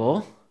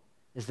Bible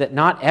is that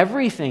not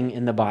everything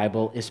in the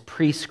Bible is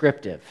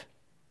prescriptive.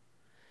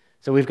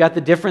 So we've got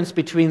the difference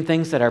between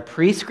things that are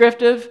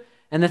prescriptive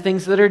and the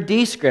things that are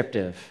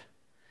descriptive.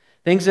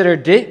 Things that are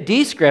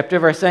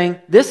descriptive are saying,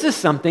 this is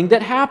something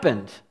that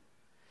happened.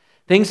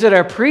 Things that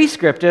are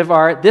prescriptive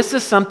are, this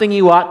is something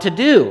you ought to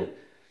do.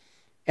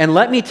 And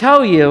let me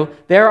tell you,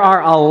 there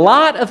are a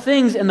lot of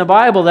things in the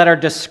Bible that are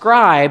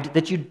described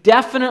that you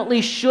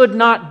definitely should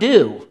not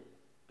do.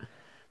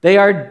 They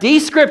are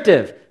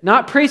descriptive,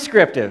 not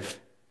prescriptive.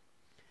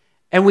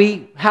 And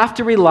we have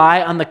to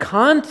rely on the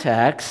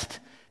context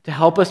to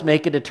help us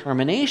make a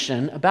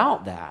determination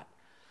about that.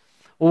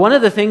 Well, one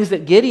of the things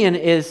that Gideon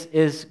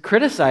is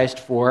criticized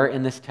for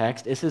in this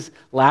text is his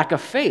lack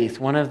of faith.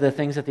 One of the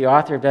things that the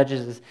author of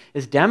Judges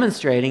is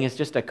demonstrating is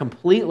just a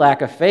complete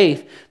lack of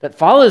faith that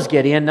follows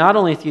Gideon, not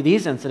only through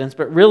these incidents,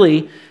 but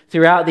really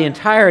throughout the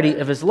entirety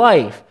of his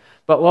life.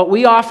 But what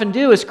we often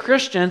do as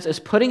Christians is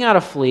putting out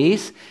a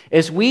fleece,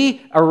 is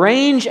we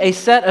arrange a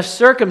set of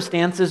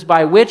circumstances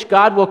by which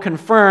God will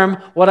confirm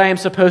what I am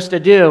supposed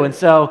to do. And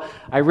so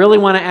I really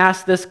want to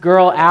ask this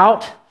girl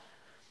out.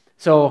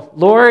 So,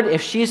 Lord,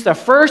 if she's the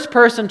first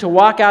person to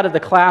walk out of the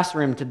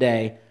classroom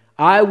today,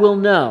 I will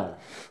know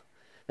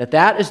that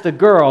that is the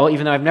girl,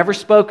 even though I've never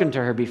spoken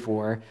to her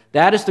before,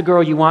 that is the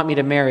girl you want me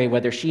to marry,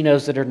 whether she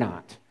knows it or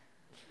not.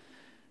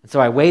 And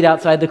so I wait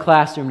outside the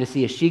classroom to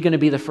see, is she going to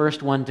be the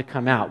first one to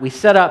come out? We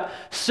set up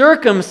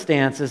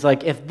circumstances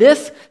like, if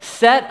this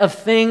set of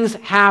things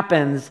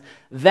happens,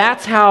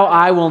 that's how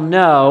I will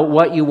know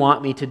what you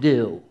want me to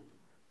do.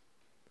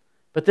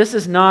 But this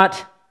is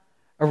not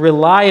a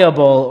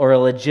reliable or a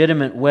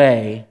legitimate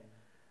way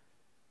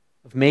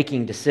of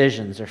making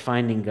decisions or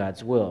finding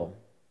God's will.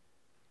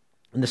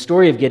 And the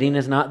story of Gideon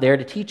is not there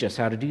to teach us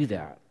how to do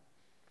that.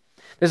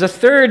 There's a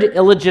third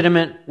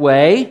illegitimate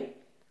way,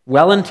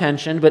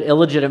 well-intentioned but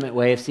illegitimate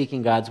way of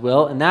seeking God's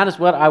will, and that is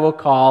what I will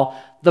call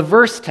the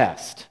verse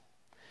test.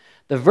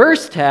 The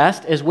verse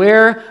test is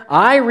where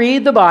I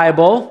read the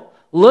Bible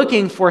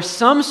looking for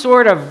some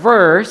sort of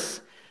verse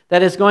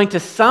that is going to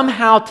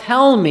somehow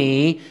tell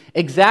me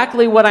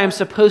exactly what I'm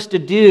supposed to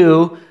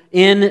do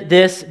in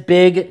this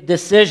big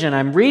decision.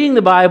 I'm reading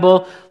the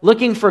Bible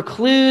looking for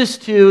clues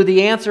to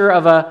the answer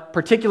of a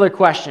particular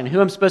question, who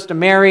I'm supposed to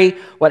marry,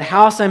 what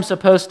house I'm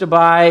supposed to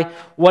buy,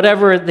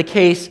 whatever the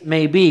case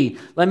may be.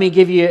 Let me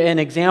give you an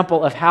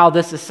example of how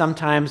this is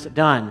sometimes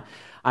done.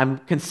 I'm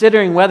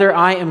considering whether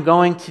I am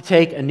going to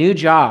take a new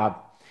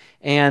job,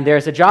 and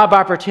there's a job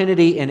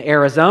opportunity in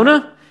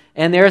Arizona,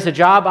 and there's a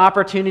job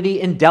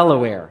opportunity in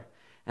Delaware.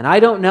 And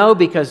I don't know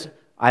because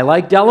I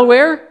like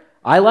Delaware,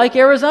 I like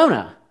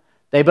Arizona.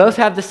 They both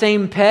have the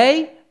same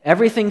pay,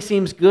 everything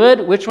seems good,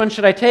 which one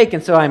should I take?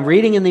 And so I'm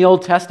reading in the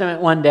Old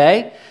Testament one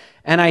day,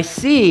 and I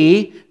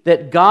see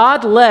that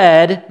God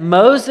led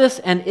Moses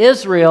and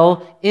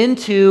Israel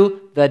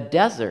into the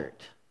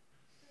desert.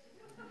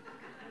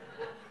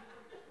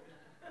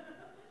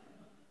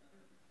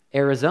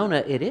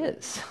 Arizona it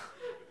is.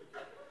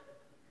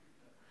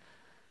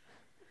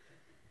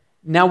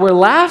 Now we're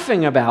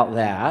laughing about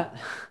that,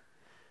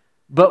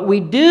 but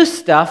we do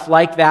stuff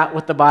like that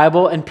with the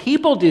Bible, and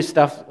people do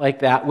stuff like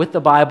that with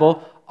the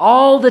Bible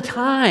all the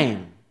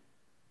time.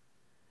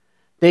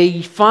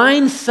 They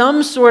find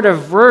some sort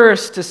of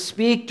verse to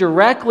speak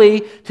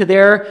directly to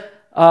their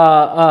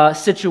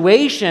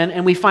situation,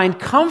 and we find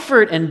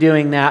comfort in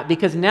doing that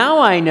because now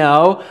I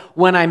know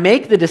when I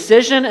make the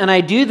decision and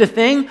I do the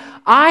thing,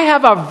 I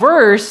have a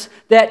verse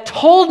that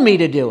told me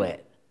to do it.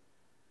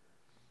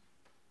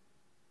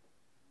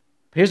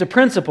 Here's a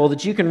principle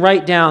that you can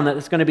write down that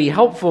is going to be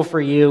helpful for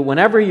you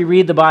whenever you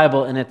read the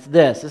Bible, and it's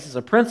this. This is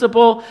a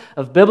principle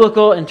of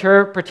biblical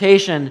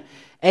interpretation.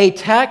 A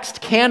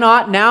text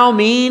cannot now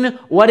mean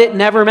what it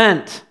never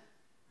meant.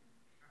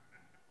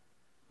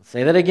 I'll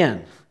say that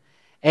again.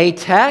 A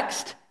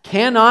text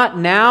cannot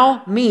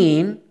now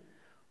mean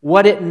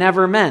what it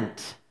never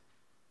meant.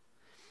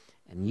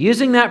 And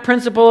using that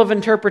principle of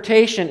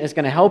interpretation is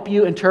going to help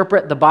you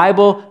interpret the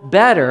Bible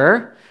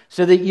better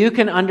so that you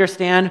can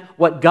understand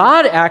what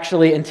God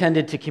actually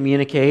intended to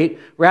communicate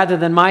rather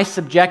than my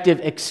subjective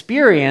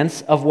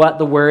experience of what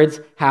the words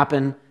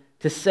happen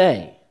to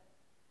say.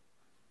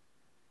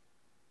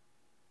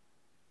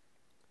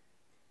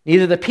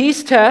 Neither the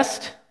peace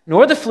test,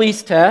 nor the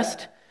fleece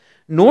test,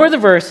 nor the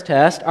verse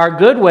test are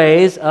good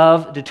ways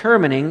of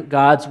determining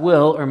God's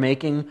will or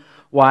making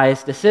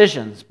wise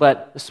decisions.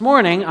 But this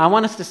morning, I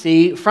want us to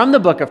see from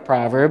the book of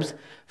Proverbs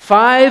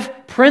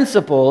 5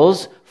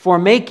 principles for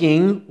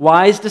making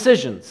wise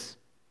decisions.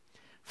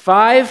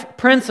 5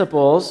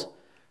 principles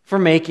for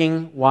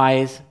making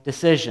wise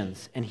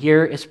decisions. And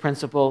here is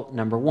principle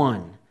number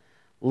 1.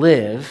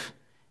 Live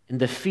in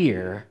the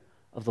fear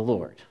of the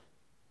Lord.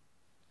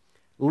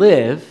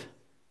 Live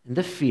in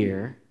the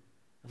fear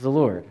of the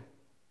Lord.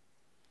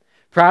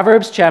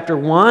 Proverbs chapter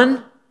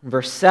 1,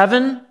 verse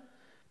 7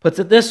 puts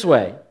it this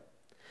way.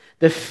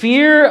 The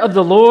fear of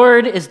the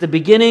Lord is the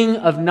beginning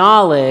of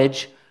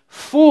knowledge.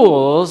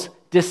 Fools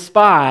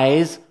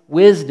despise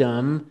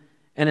wisdom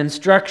and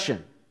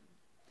instruction.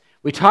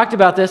 We talked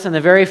about this in the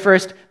very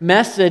first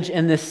message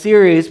in this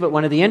series, but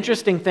one of the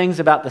interesting things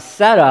about the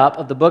setup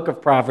of the book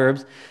of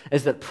Proverbs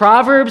is that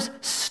Proverbs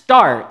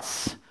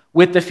starts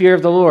with the fear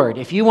of the Lord.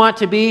 If you want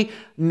to be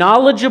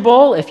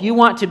knowledgeable, if you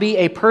want to be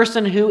a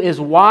person who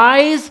is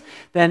wise,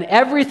 then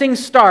everything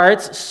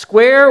starts,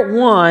 square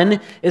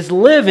one, is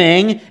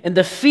living in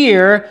the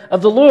fear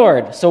of the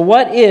Lord. So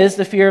what is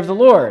the fear of the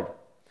Lord?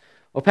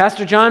 Well,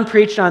 Pastor John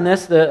preached on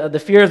this,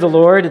 the fear of the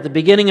Lord, at the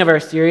beginning of our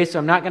series, so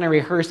I'm not going to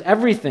rehearse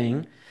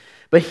everything.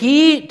 But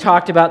he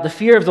talked about the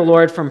fear of the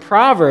Lord from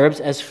Proverbs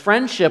as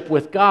friendship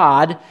with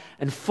God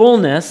and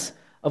fullness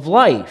of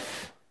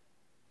life.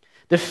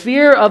 The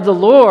fear of the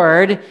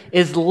Lord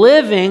is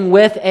living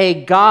with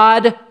a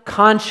God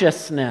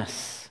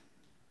consciousness.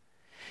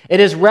 It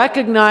is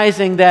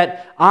recognizing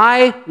that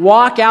I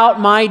walk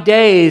out my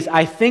days,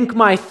 I think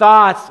my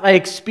thoughts, I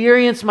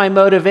experience my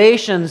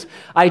motivations,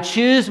 I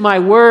choose my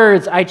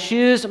words, I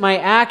choose my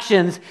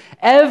actions.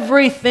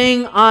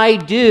 Everything I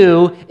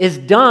do is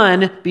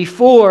done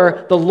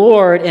before the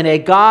Lord in a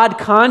God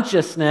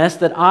consciousness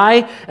that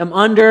I am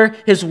under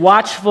His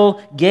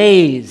watchful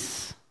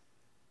gaze.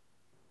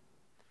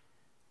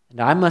 And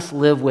I must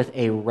live with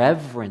a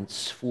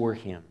reverence for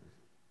Him.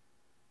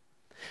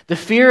 The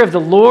fear of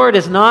the Lord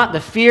is not the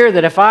fear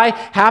that if I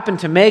happen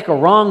to make a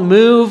wrong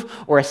move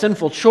or a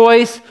sinful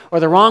choice or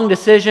the wrong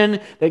decision,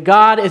 that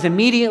God is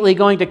immediately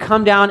going to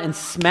come down and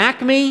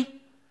smack me.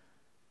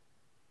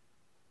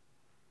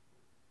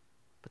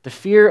 But the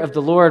fear of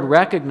the Lord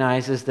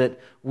recognizes that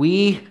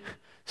we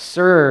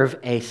serve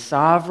a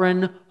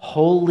sovereign,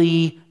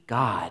 holy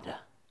God.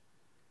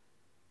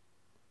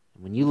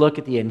 When you look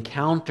at the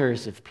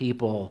encounters of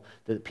people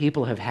that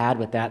people have had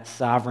with that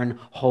sovereign,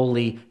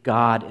 holy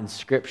God in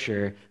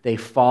Scripture, they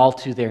fall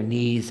to their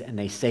knees and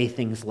they say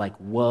things like,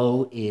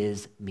 "Woe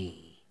is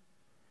me."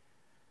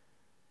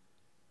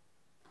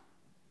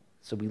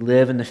 So we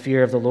live in the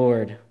fear of the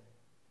Lord.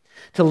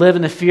 To live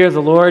in the fear of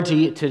the Lord,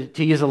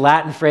 to use a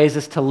Latin phrase,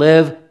 is to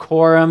live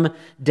coram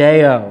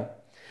Deo.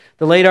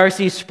 The late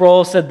R.C.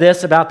 Sproul said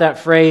this about that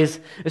phrase.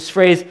 This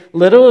phrase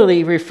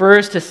literally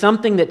refers to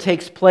something that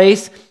takes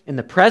place in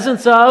the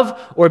presence of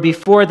or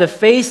before the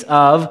face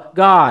of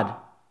God.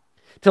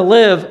 To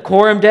live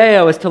coram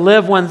Deo is to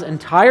live one's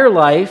entire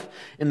life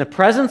in the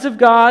presence of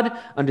God,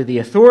 under the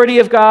authority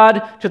of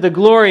God, to the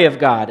glory of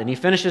God. And he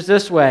finishes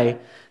this way: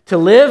 to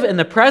live in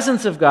the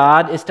presence of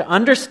God is to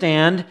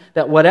understand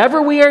that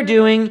whatever we are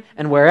doing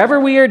and wherever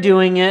we are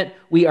doing it,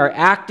 we are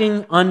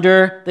acting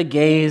under the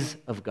gaze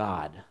of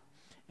God.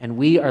 And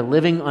we are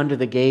living under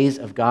the gaze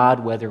of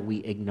God whether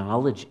we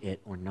acknowledge it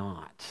or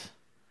not.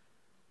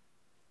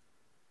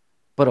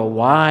 But a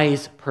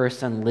wise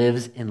person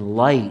lives in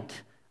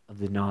light of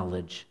the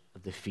knowledge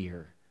of the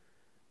fear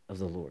of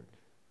the Lord.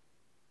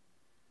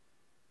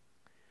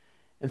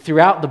 And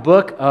throughout the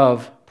book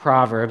of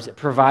Proverbs, it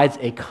provides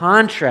a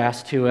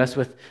contrast to us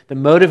with the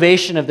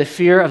motivation of the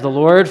fear of the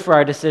Lord for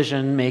our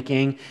decision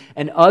making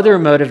and other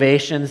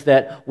motivations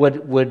that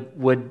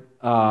would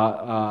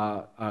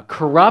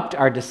corrupt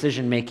our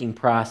decision-making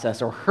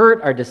process or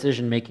hurt our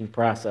decision-making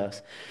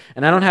process.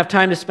 And I don't have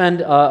time to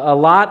spend a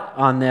lot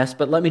on this,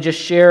 but let me just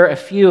share a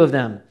few of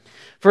them.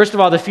 First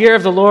of all, the fear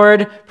of the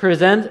Lord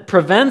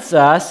prevents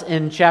us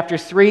in chapter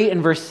 3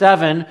 and verse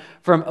 7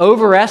 from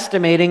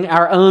overestimating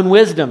our own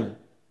wisdom.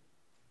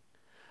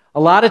 A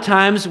lot of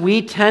times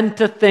we tend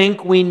to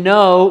think we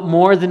know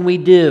more than we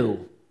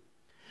do.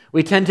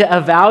 We tend to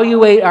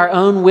evaluate our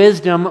own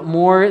wisdom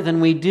more than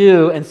we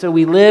do, and so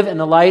we live in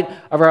the light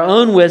of our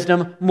own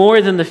wisdom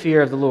more than the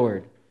fear of the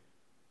Lord.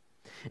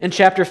 In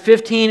chapter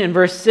 15 and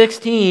verse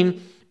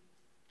 16,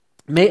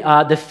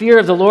 the fear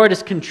of the Lord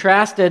is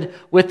contrasted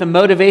with the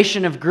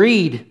motivation of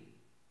greed.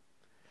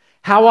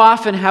 How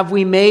often have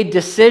we made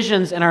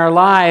decisions in our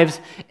lives,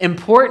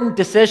 important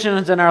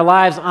decisions in our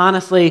lives,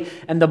 honestly,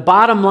 and the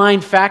bottom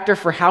line factor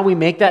for how we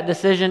make that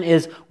decision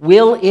is,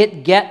 will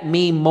it get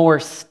me more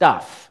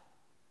stuff?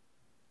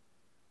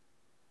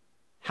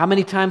 How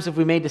many times have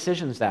we made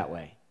decisions that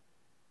way?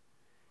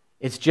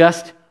 It's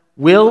just,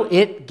 will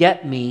it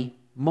get me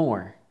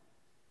more?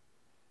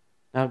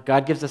 Now,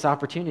 God gives us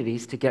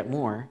opportunities to get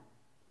more.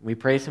 We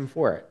praise Him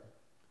for it.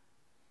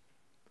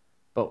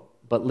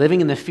 But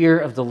living in the fear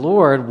of the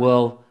Lord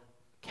will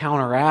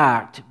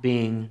counteract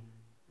being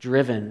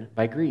driven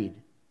by greed.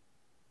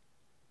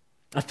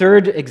 A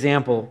third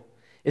example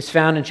is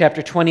found in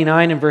chapter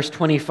 29 and verse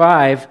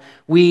 25.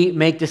 We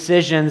make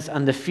decisions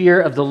on the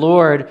fear of the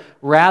Lord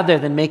rather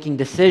than making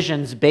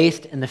decisions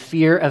based in the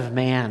fear of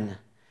man.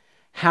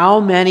 How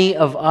many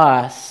of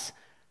us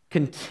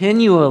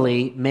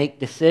continually make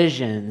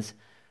decisions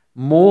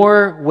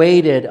more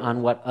weighted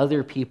on what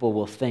other people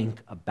will think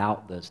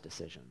about those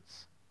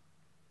decisions?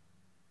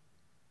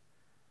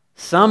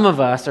 Some of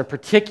us are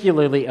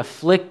particularly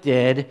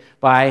afflicted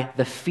by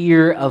the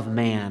fear of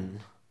man.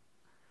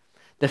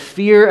 The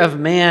fear of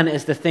man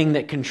is the thing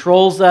that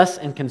controls us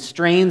and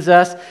constrains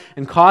us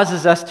and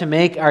causes us to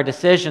make our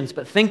decisions.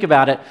 But think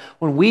about it.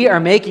 When we are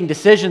making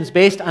decisions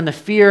based on the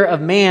fear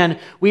of man,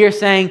 we are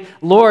saying,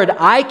 Lord,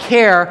 I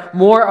care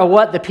more of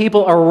what the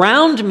people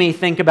around me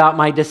think about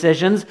my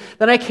decisions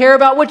than I care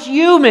about what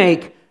you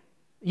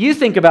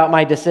think about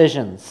my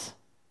decisions.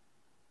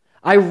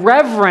 I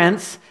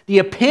reverence the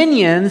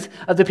opinions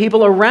of the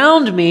people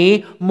around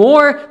me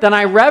more than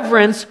I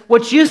reverence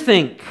what you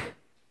think.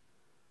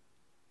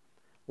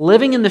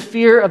 Living in the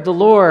fear of the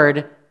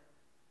Lord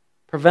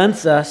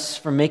prevents us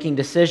from making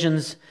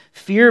decisions,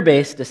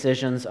 fear-based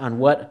decisions, on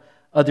what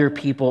other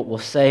people will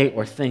say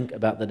or think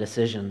about the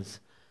decisions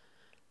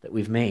that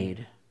we've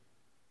made.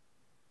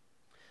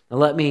 Now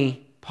let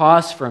me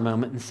pause for a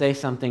moment and say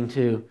something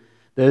to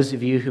those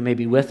of you who may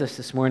be with us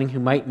this morning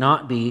who might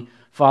not be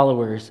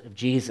followers of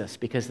Jesus,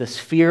 because this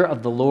fear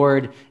of the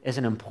Lord is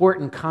an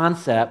important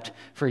concept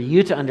for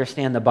you to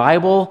understand the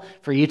Bible,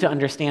 for you to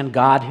understand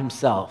God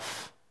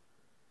Himself.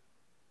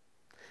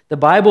 The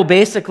Bible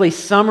basically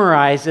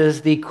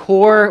summarizes the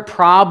core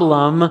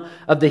problem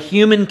of the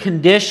human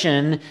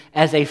condition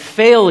as a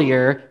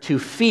failure to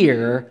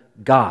fear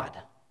God.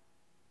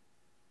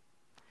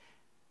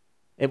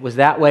 It was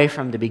that way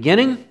from the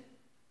beginning,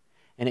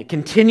 and it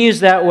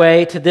continues that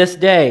way to this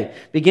day.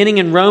 Beginning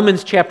in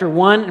Romans chapter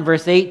 1 and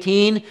verse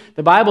 18,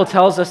 the Bible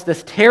tells us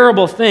this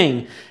terrible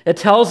thing. It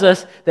tells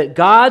us that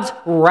God's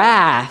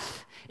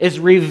wrath is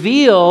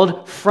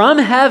revealed from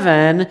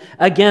heaven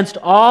against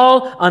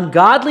all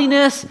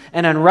ungodliness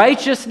and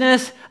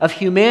unrighteousness of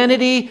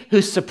humanity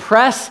who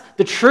suppress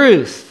the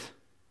truth.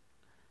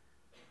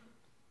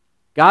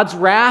 God's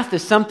wrath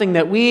is something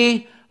that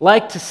we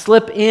like to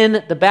slip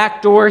in the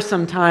back door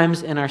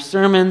sometimes in our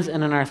sermons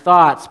and in our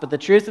thoughts, but the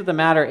truth of the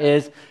matter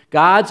is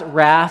God's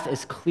wrath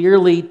is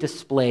clearly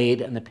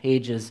displayed in the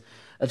pages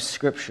of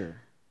Scripture.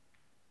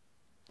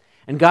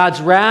 And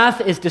God's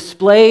wrath is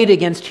displayed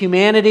against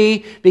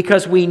humanity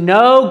because we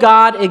know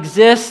God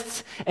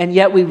exists, and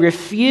yet we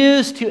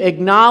refuse to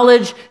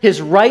acknowledge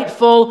His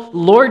rightful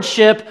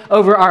lordship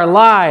over our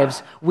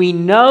lives. We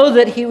know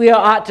that we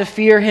ought to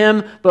fear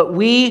Him, but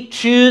we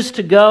choose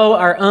to go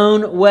our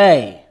own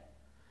way.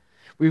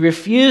 We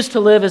refuse to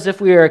live as if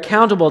we are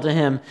accountable to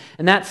Him.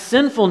 And that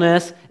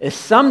sinfulness is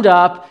summed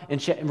up in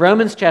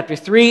Romans chapter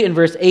 3 and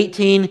verse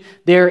 18.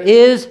 There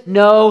is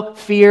no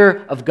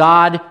fear of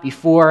God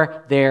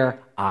before their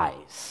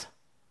eyes.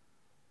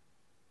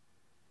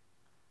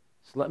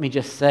 So let me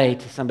just say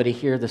to somebody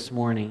here this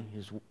morning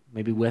who's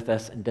maybe with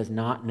us and does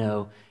not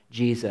know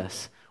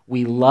Jesus,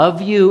 we love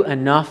you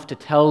enough to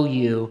tell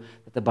you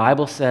that the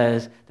Bible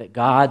says that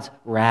God's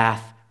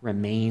wrath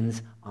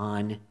remains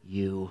on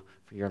you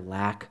for your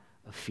lack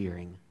of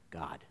fearing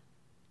God.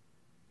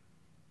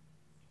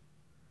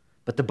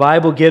 But the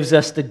Bible gives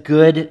us the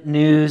good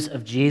news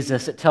of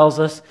Jesus. It tells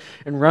us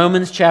in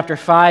Romans chapter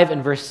 5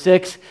 and verse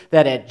 6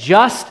 that at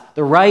just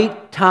the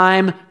right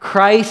time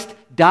Christ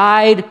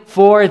died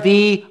for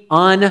the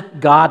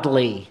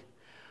ungodly,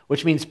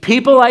 which means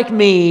people like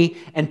me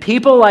and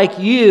people like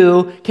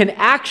you can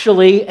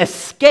actually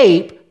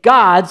escape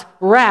God's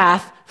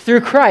wrath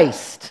through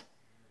Christ.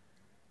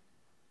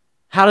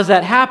 How does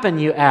that happen,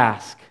 you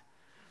ask?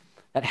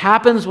 That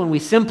happens when we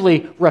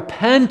simply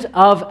repent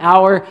of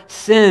our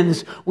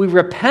sins. We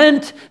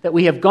repent that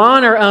we have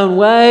gone our own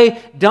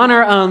way, done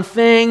our own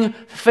thing,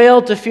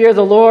 failed to fear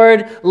the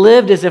Lord,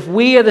 lived as if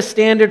we are the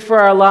standard for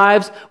our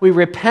lives. We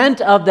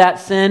repent of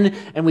that sin,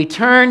 and we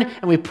turn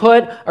and we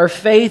put our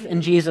faith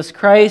in Jesus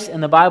Christ.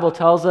 And the Bible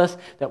tells us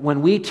that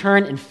when we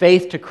turn in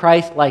faith to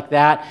Christ like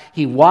that,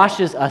 He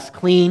washes us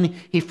clean,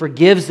 He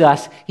forgives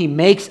us, He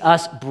makes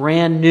us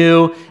brand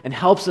new, and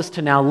helps us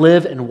to now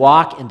live and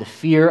walk in the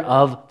fear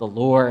of the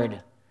Lord. And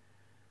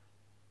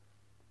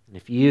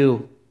if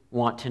you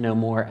want to know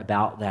more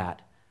about that,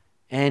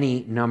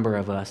 any number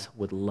of us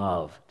would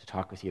love to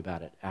talk with you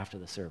about it after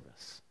the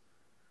service.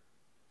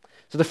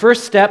 So the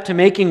first step to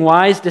making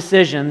wise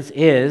decisions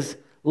is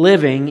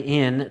living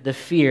in the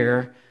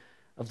fear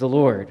of the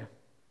Lord.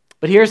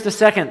 But here's the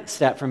second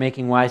step for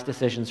making wise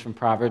decisions from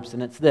Proverbs,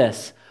 and it's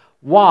this: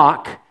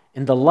 walk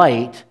in the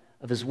light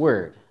of His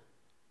Word.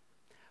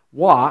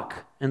 Walk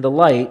in the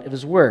light of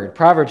His Word.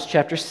 Proverbs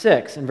chapter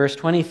 6 and verse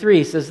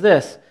 23 says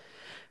this: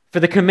 "For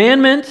the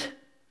commandment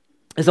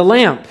is a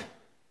lamp,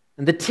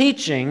 and the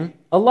teaching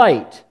a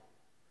light,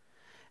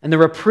 and the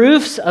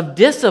reproofs of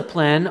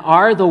discipline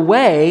are the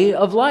way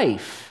of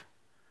life."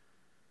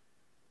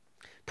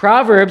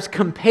 Proverbs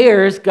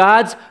compares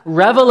God's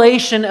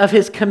revelation of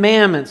His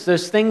commandments,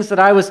 those things that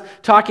I was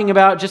talking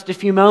about just a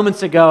few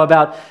moments ago,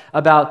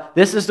 about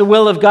this is the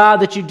will of God,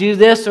 that you do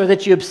this or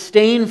that you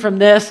abstain from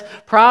this.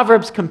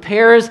 Proverbs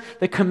compares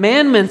the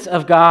commandments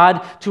of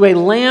God to a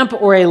lamp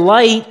or a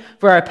light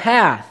for our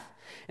path.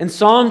 In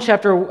Psalm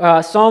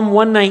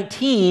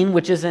 119,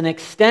 which is an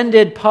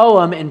extended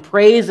poem in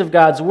praise of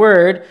God's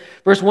Word,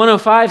 verse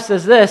 105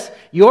 says this: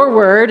 "Your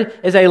Word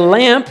is a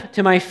lamp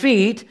to my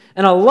feet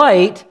and a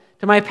light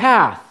to my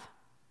path."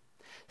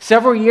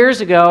 Several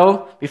years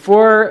ago,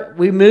 before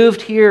we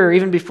moved here, or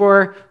even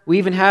before we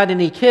even had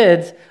any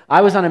kids,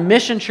 I was on a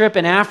mission trip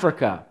in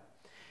Africa.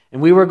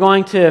 And we were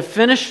going to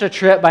finish the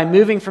trip by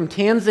moving from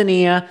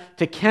Tanzania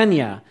to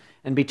Kenya.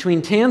 And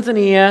between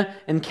Tanzania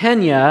and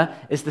Kenya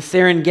is the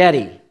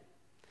Serengeti.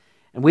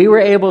 And we were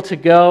able to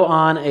go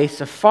on a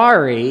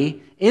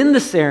safari in the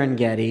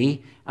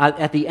Serengeti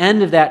at the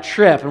end of that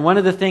trip. And one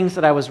of the things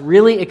that I was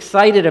really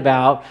excited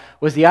about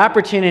was the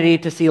opportunity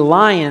to see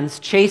lions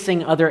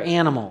chasing other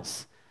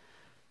animals.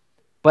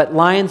 But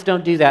lions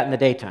don't do that in the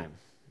daytime.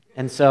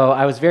 And so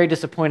I was very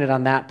disappointed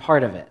on that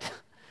part of it.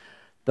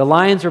 The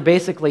lions were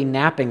basically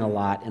napping a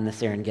lot in the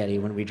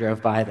Serengeti when we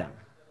drove by them.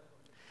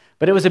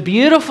 But it was a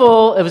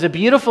beautiful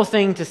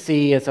thing to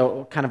see. It's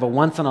a kind of a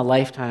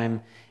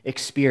once-in-a-lifetime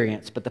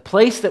experience. But the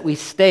place that we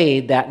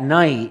stayed that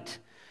night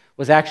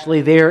was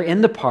actually there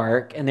in the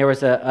park, and there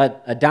was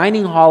a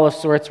dining hall of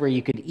sorts where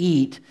you could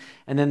eat,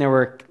 and then there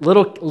were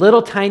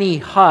little tiny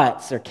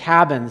huts or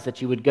cabins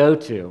that you would go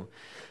to.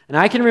 And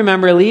I can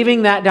remember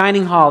leaving that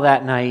dining hall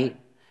that night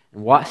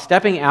and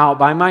stepping out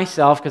by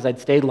myself because I'd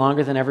stayed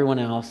longer than everyone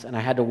else, and I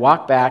had to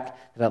walk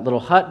back to that little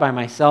hut by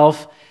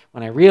myself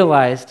when I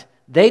realized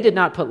they did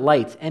not put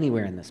lights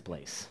anywhere in this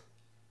place.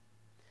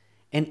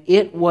 And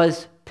it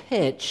was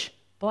pitch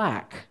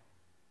black.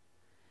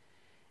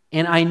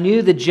 And I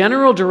knew the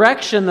general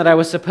direction that I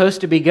was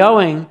supposed to be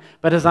going,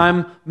 but as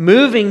I'm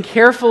moving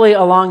carefully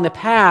along the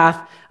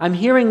path, I'm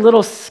hearing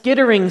little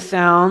skittering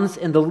sounds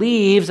in the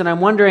leaves, and I'm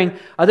wondering,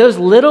 are those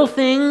little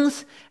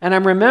things? And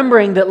I'm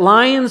remembering that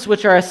lions,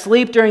 which are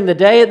asleep during the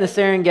day in the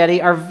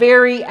Serengeti, are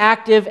very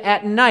active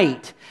at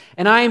night.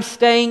 And I am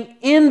staying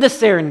in the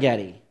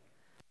Serengeti.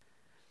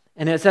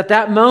 And it's at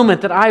that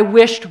moment that I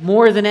wished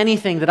more than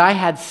anything that I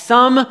had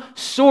some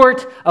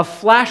sort of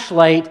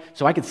flashlight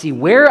so I could see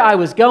where I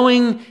was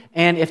going,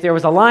 and if there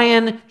was a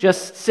lion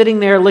just sitting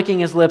there licking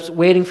his lips,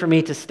 waiting for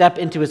me to step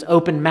into his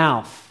open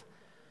mouth.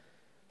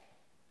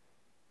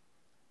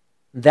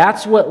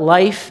 That's what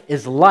life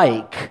is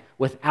like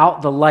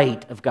without the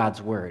light of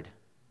God's Word.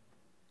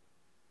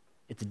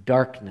 It's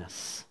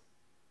darkness.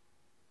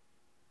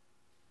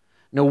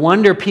 No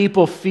wonder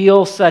people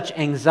feel such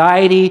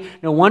anxiety.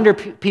 No wonder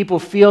people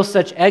feel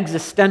such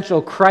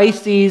existential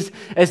crises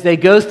as they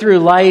go through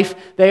life.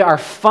 They are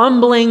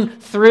fumbling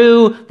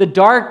through the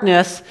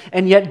darkness,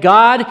 and yet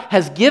God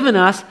has given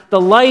us the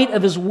light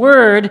of His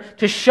Word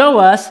to show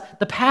us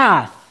the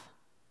path.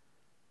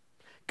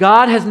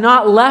 God has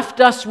not left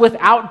us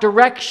without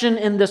direction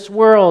in this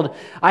world.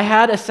 I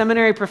had a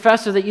seminary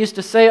professor that used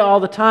to say all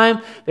the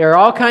time, there are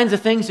all kinds of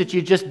things that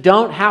you just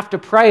don't have to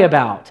pray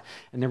about.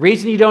 And the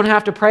reason you don't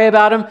have to pray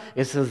about them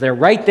is because they're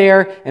right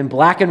there in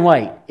black and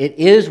white. It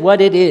is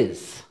what it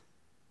is.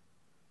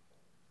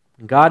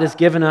 God has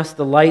given us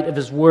the light of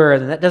His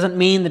Word, and that doesn't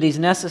mean that He's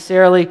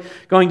necessarily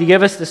going to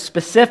give us the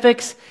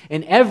specifics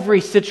in every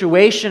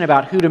situation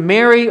about who to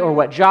marry or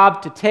what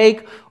job to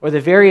take or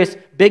the various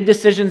big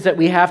decisions that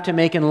we have to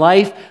make in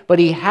life, but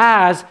He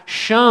has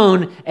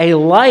shown a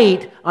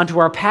light onto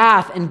our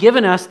path and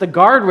given us the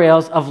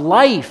guardrails of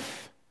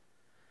life.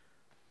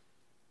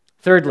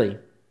 Thirdly,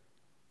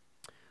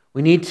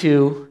 we need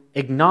to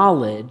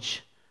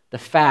acknowledge the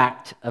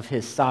fact of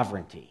His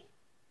sovereignty.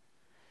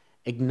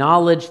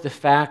 Acknowledge the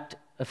fact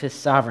of His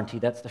sovereignty.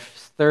 That's the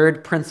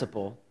third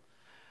principle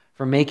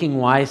for making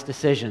wise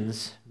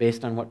decisions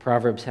based on what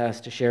Proverbs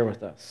has to share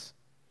with us.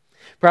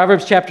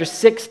 Proverbs chapter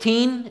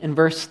 16 and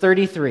verse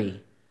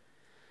 33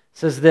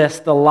 says this,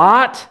 "The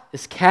lot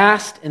is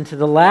cast into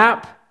the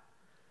lap,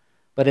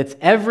 but its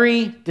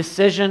every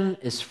decision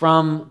is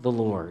from the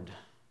Lord."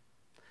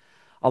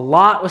 A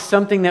lot was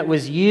something that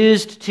was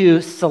used to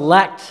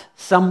select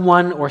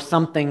someone or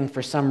something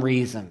for some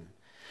reason.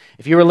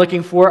 If you were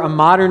looking for a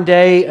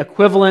modern-day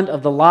equivalent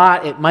of the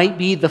lot, it might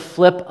be the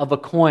flip of a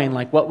coin,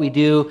 like what we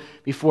do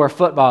before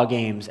football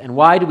games. And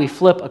why do we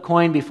flip a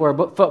coin before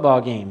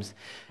football games?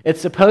 It's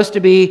supposed to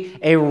be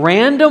a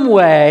random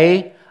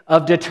way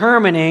of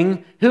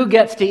determining who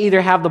gets to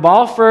either have the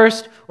ball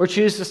first or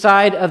choose the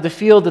side of the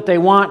field that they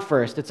want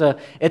first. It's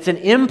an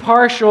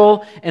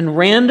impartial and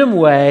random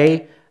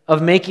way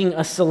of making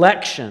a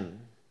selection.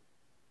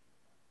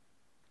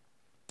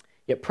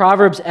 Yet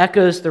Proverbs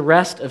echoes the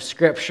rest of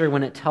Scripture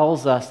when it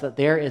tells us that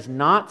there is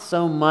not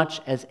so much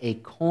as a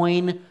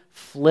coin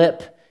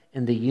flip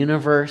in the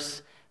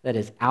universe that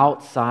is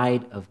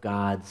outside of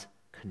God's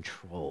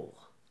control.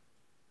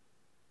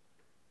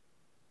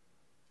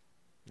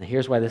 Now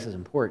here's why this is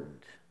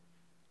important.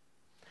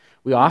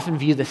 We often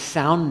view the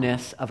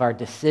soundness of our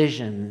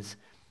decisions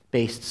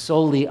based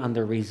solely on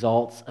the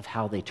results of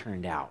how they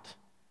turned out.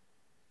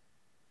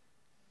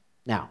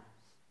 Now,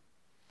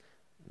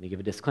 let me give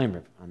a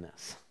disclaimer on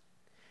this.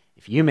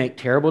 If you make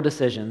terrible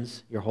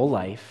decisions your whole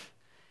life,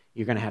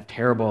 you're going to have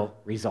terrible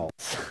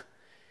results.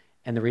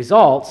 And the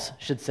results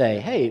should say,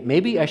 hey,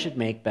 maybe I should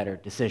make better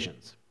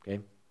decisions.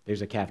 Okay?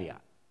 There's a caveat.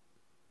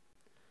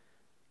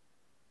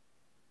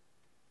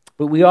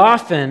 But we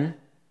often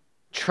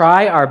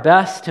try our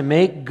best to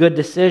make good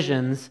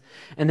decisions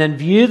and then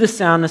view the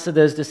soundness of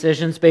those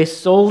decisions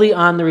based solely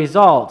on the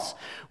results.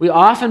 We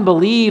often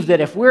believe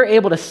that if we're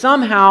able to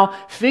somehow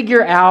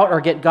figure out or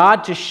get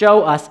God to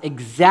show us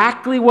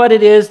exactly what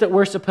it is that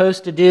we're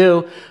supposed to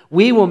do,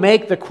 we will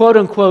make the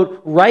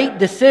quote-unquote right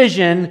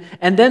decision,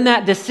 and then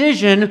that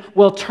decision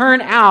will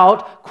turn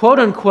out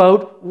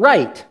quote-unquote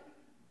right.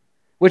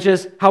 which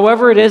is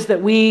however it is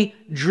that we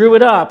drew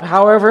it up,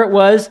 however it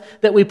was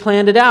that we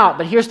planned it out.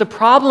 But here's the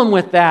problem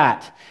with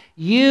that.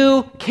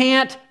 You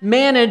can't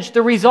manage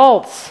the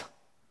results.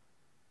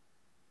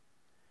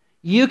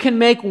 You can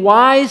make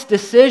wise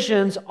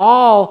decisions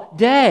all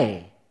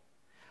day.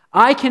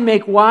 I can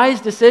make wise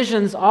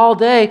decisions all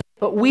day,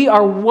 but we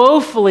are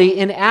woefully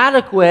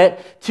inadequate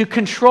to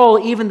control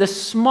even the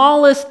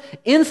smallest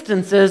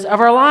instances of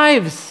our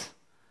lives.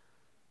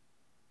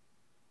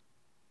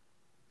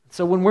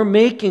 So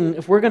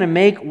if we're going to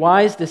make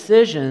wise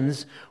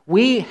decisions,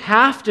 we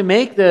have to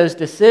make those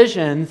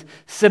decisions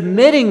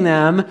submitting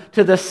them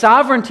to the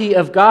sovereignty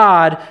of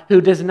God,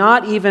 who does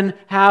not even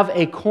have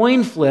a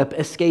coin flip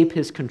escape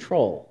his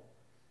control.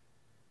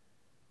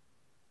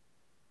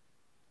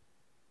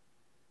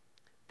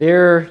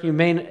 You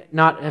may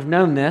not have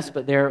known this,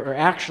 but there are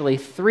actually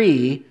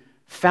 3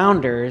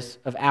 founders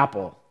of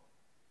Apple.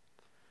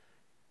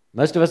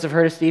 Most of us have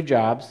heard of Steve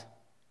Jobs.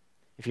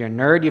 If you're a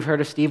nerd, you've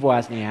heard of Steve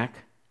Wozniak.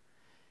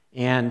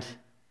 And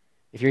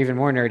if you're even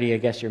more nerdy, I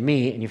guess you're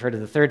me, and you've heard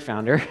of the 3rd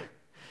founder,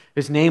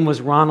 whose name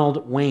was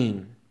Ronald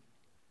Wayne.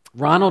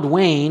 Ronald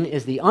Wayne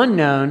is the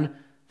unknown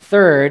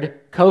 3rd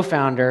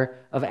co-founder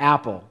of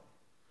Apple.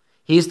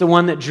 He's the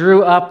one that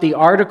drew up the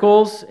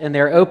articles in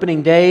their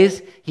opening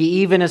days.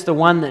 He even is the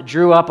one that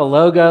drew up a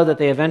logo that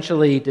they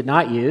eventually did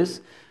not use,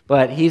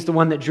 but he's the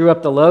one that drew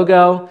up the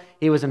logo.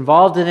 He was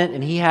involved in it,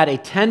 and he had a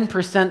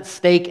 10%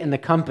 stake in the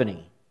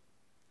company.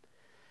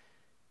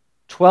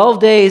 12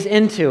 days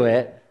into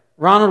it,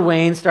 Ronald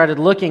Wayne started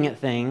looking at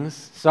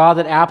things, saw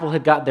that Apple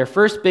had got their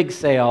first big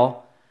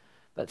sale,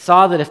 but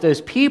saw that if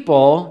those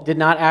people did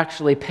not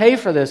actually pay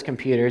for those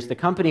computers, the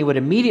company would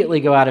immediately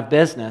go out of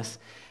business.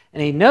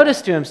 And he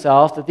noticed to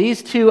himself that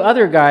these 2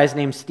 other guys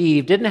named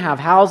Steve didn't have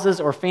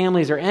houses or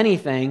families or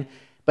anything,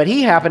 but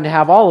he happened to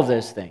have all of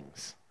those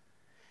things.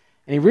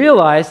 And he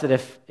realized that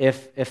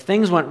if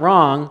things went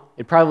wrong,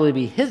 it'd probably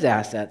be his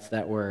assets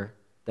that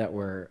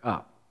were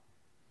up.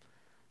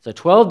 So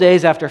 12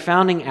 days after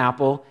founding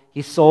Apple,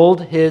 he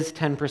sold his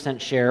 10%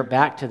 share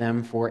back to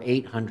them for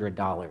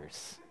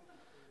 $800.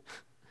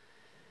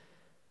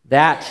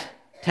 That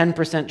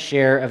 10%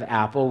 share of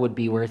Apple would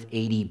be worth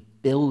 $80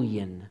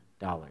 billion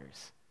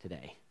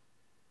today.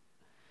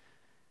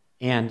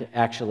 And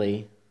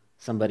actually,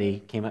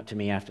 somebody came up to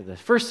me after the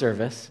first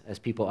service, as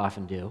people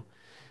often do,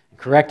 and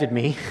corrected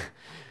me,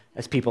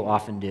 as people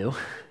often do,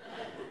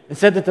 and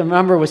said that the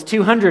number was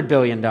 $200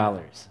 billion.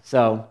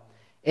 So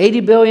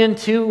 80 billion,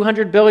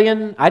 200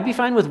 billion, I'd be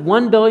fine with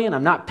 1 billion.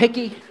 I'm not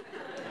picky.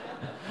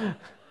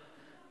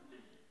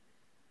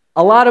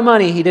 A lot of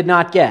money he did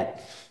not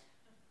get.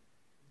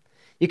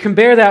 You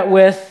compare that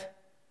with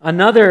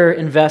another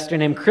investor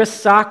named Chris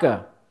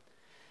Sacca,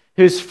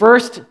 whose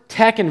first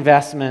tech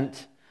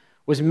investment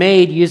was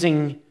made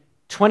using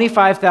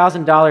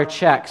 $25,000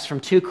 checks from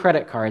 2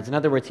 credit cards. In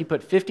other words, he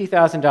put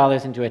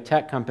 $50,000 into a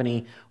tech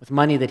company with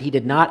money that he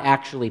did not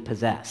actually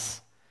possess.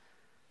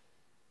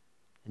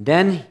 And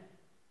then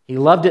he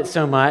loved it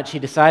so much, he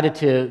decided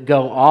to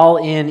go all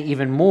in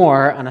even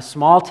more on a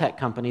small tech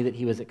company that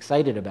he was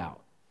excited about.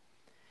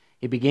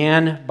 He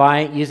began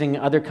by using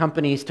other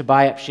companies to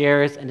buy up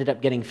shares, ended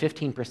up getting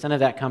 15% of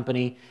that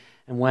company,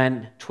 and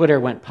when Twitter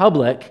went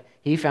public,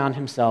 he found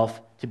himself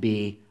to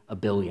be a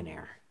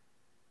billionaire.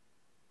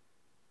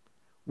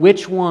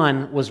 Which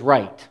one was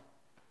right?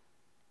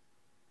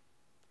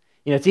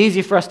 It's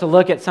easy for us to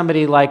look at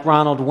somebody like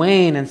Ronald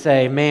Wayne and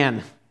say,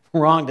 man,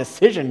 wrong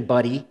decision,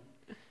 buddy.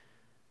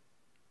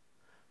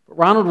 But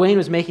Ronald Wayne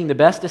was making the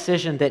best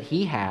decision that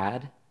he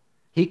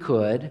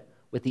could,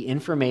 with the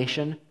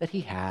information that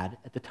he had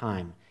at the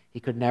time. He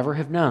could never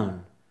have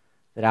known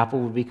that Apple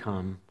would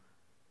become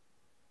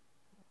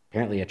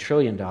apparently a $1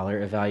 trillion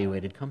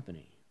evaluated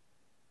company.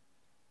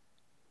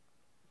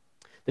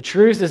 The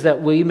truth is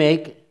that we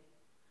make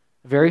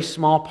a very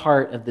small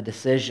part of the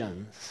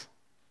decisions,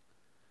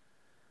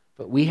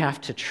 but we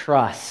have to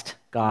trust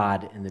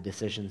God in the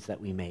decisions that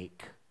we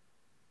make.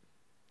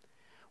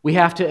 We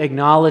have to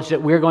acknowledge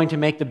that we're going to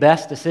make the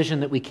best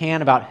decision that we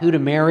can about who to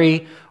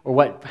marry or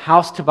what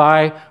house to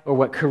buy or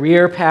what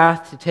career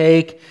path to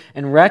take,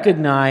 and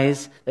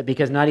recognize that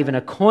because not even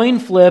a coin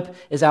flip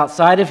is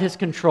outside of his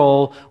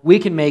control, we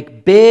can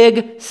make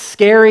big,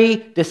 scary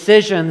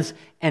decisions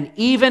and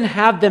even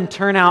have them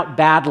turn out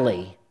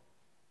badly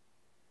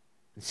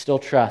and still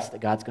trust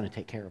that God's going to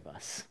take care of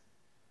us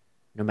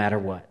no matter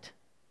what.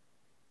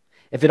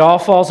 If it all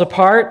falls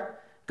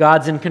apart,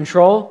 God's in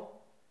control.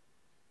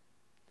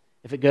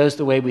 If it goes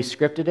the way we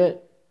scripted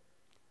it,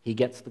 he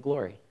gets the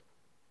glory.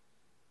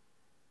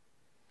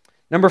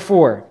 Number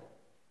 4,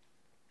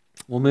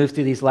 we'll move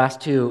through these last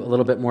 2 a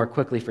little bit more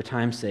quickly for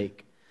time's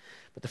sake.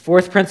 But the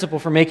 4th principle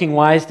for making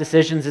wise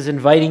decisions is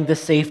inviting the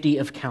safety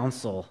of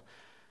counsel.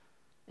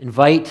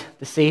 Invite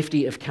the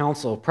safety of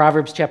counsel.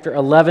 Proverbs chapter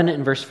 11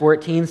 and verse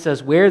 14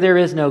 says, "Where there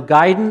is no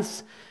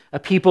guidance, a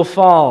people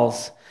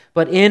falls,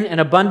 but in an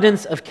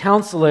abundance of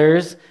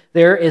counselors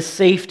there is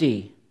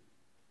safety."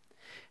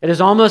 It is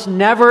almost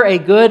never a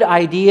good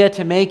idea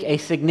to make a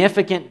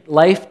significant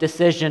life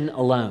decision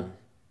alone.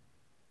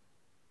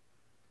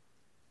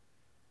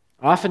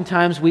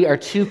 Oftentimes we are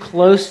too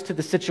close to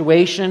the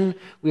situation,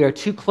 we are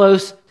too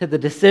close to the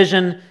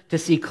decision to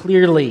see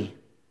clearly.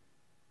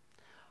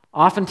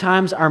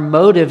 Oftentimes our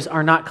motives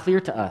are not clear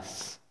to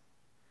us.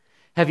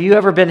 Have you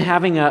ever been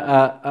having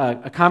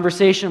a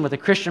conversation with a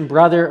Christian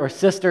brother or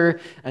sister,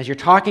 as you're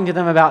talking to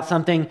them about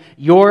something,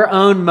 your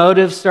own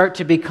motives start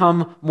to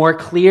become more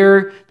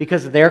clear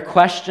because of their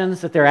questions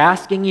that they're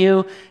asking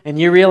you, and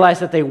you realize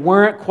that they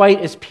weren't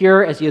quite as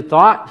pure as you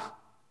thought?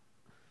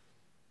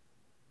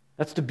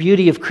 That's the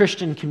beauty of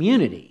Christian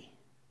community.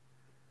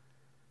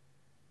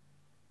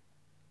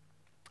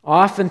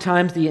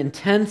 Oftentimes the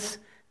intense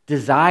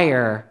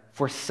desire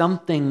for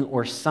something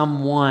or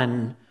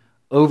someone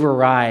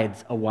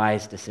overrides a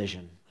wise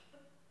decision.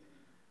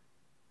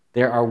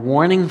 There are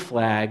warning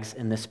flags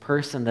in this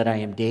person that I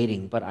am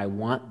dating, but I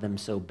want them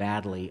so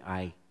badly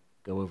I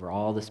go over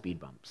all the speed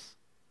bumps.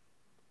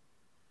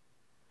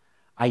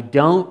 I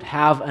don't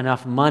have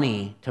enough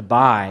money to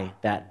buy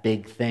that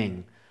big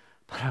thing,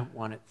 but I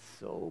want it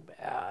so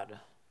bad.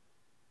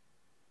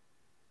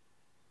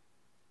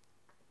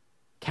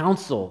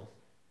 Counsel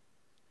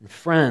and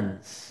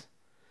friends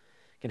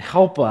can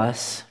help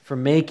us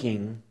from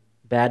making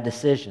bad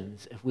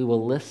decisions if we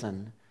will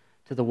listen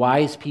to the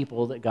wise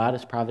people that God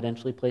has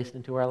providentially placed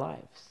into our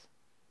lives.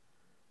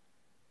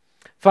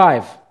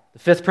 5, the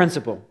fifth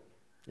principle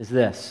is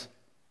this: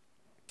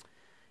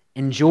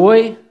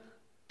 enjoy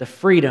the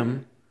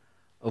freedom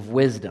of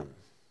wisdom.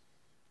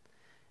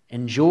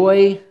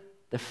 Enjoy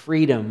the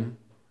freedom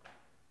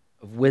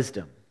of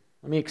wisdom.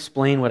 Let me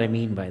explain what I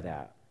mean by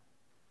that.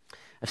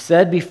 I've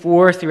said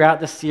before throughout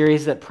the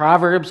series that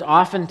Proverbs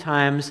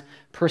oftentimes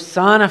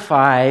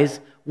personifies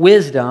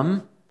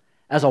wisdom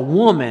as a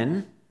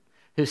woman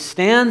who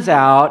stands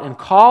out and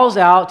calls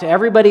out to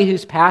everybody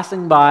who's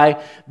passing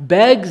by,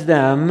 begs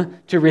them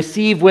to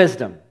receive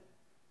wisdom.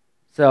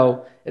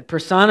 So it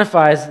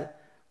personifies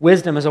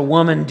wisdom as a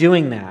woman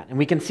doing that. And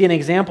we can see an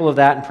example of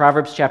that in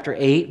Proverbs chapter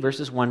 8,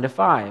 verses 1 to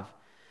 5.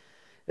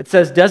 It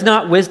says, "Does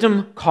not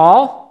wisdom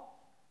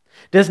call?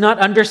 Does not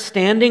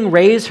understanding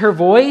raise her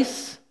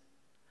voice?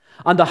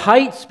 On the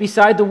heights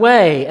beside the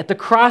way, at the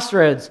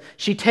crossroads,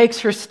 she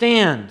takes her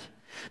stand.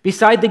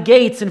 Beside the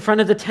gates in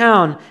front of the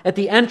town, at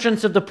the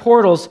entrance of the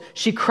portals,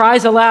 she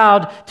cries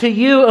aloud, 'To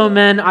you, O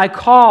men, I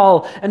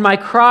call, and my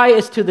cry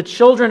is to the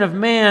children of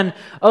man.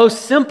 O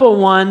simple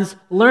ones,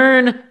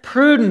 learn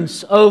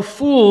prudence. O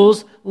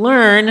fools,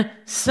 learn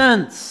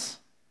sense.'"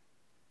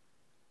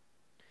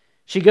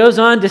 She goes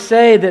on to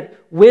say that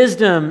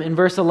wisdom, in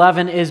verse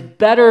 11, is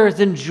better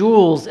than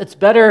jewels. It's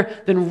better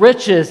than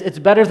riches. It's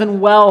better than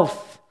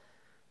wealth.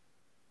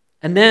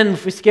 And then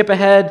if we skip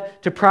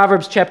ahead to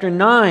Proverbs chapter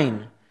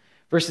 9,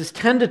 verses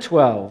 10 to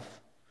 12,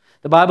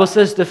 the Bible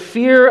says, "The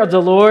fear of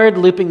the Lord,"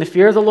 looping the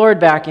fear of the Lord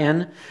back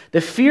in,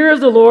 "the fear of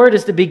the Lord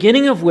is the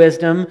beginning of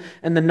wisdom,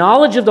 and the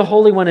knowledge of the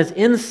Holy One is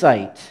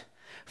insight.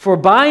 For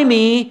by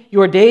me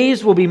your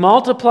days will be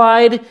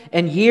multiplied,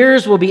 and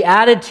years will be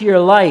added to your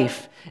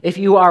life. If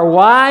you are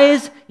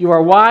wise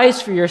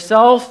for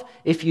yourself.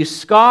 If you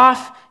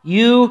scoff,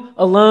 you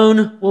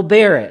alone will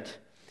bear it."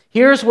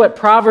 Here's what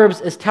Proverbs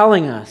is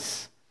telling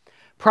us.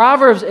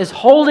 Proverbs is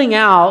holding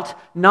out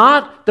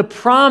not the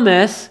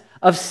promise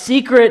of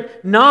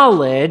secret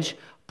knowledge.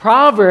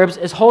 Proverbs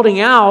is holding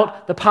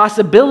out the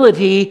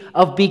possibility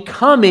of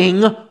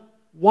becoming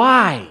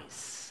wise.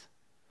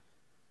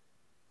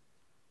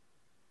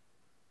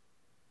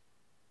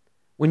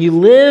 When you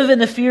live in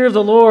the fear of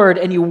the Lord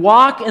and you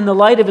walk in the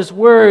light of His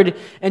Word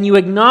and you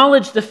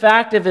acknowledge the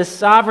fact of His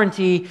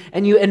sovereignty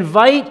and you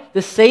invite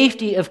the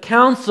safety of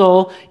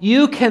counsel,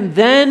 you can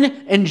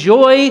then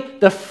enjoy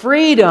the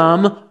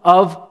freedom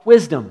of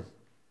wisdom.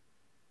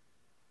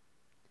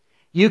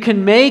 You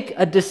can make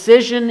a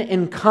decision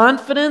in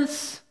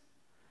confidence,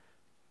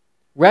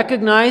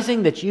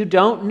 recognizing that you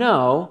don't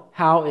know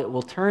how it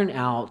will turn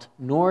out,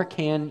 nor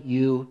can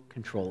you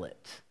control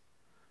it.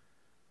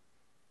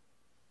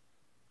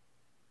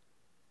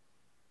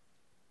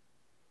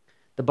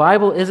 The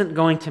Bible isn't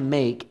going to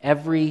make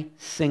every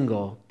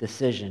single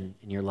decision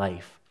in your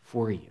life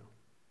for you.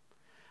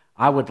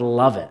 I would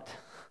love it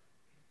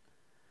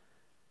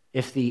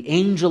if the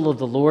angel of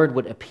the Lord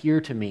would appear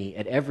to me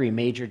at every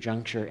major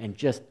juncture and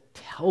just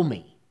tell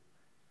me.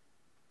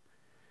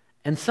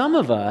 And some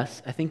of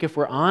us, I think if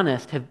we're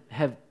honest,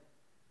 have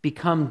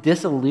become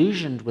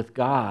disillusioned with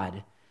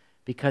God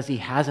because He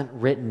hasn't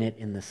written it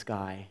in the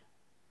sky.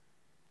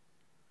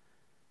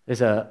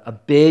 There's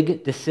a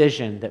big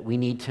decision that we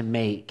need to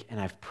make,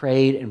 and I've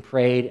prayed and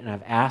prayed, and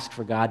I've asked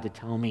for God to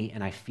tell me,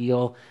 and I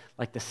feel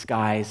like the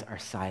skies are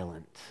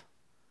silent.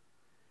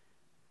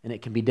 And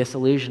it can be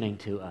disillusioning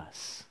to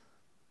us.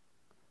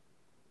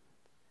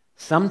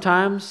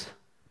 Sometimes,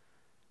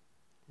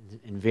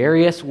 in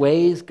various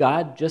ways,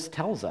 God just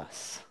tells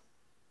us.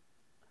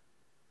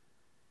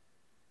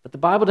 But the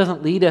Bible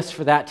doesn't lead us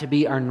for that to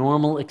be our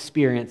normal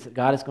experience, that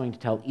God is going to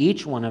tell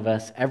each one of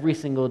us every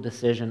single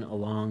decision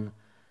along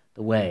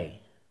the way.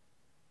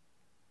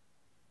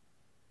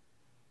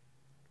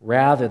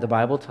 Rather, the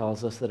Bible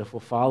tells us that if we'll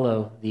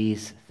follow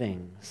these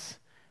things,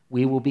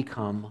 we will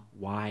become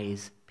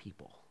wise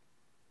people.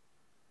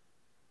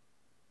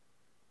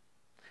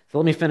 So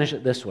let me finish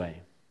it this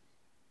way.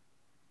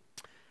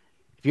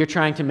 If you're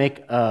trying to make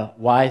a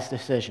wise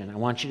decision, I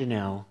want you to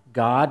know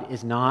God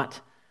is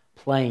not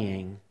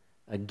playing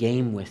a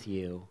game with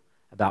you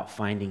about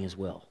finding His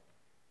will,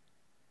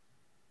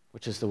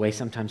 which is the way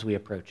sometimes we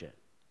approach it.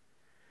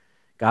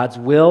 God's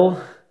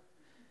will,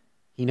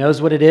 He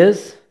knows what it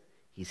is.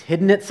 He's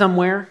hidden it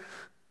somewhere.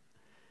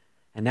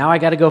 And now I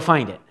got to go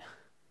find it.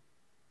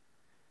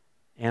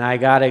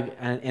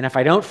 And if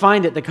I don't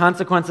find it, the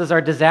consequences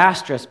are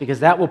disastrous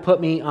because that will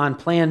put me on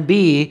plan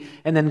B,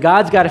 and then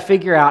God's got to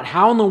figure out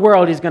how in the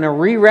world He's going to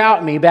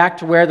reroute me back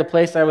to where the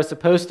place I was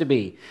supposed to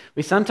be.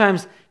 We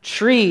sometimes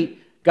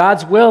treat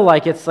God's will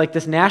like it's like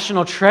this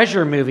National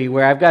Treasure movie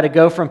where I've got to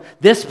go from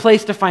this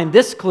place to find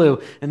this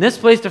clue and this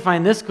place to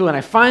find this clue, and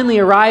I finally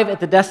arrive at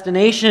the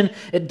destination.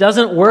 It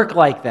doesn't work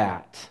like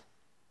that.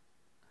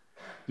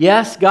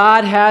 Yes,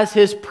 God has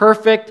His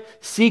perfect,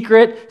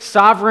 secret,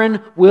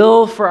 sovereign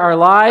will for our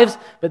lives,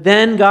 but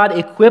then God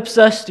equips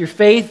us through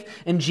faith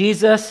in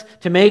Jesus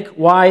to make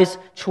wise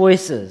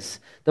choices.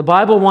 The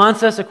Bible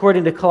wants us,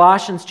 according to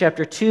Colossians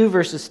chapter 2,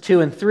 verses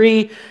 2 and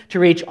 3, to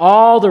reach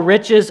all the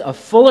riches of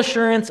full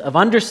assurance of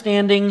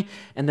understanding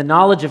and the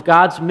knowledge of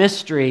God's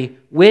mystery,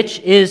 which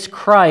is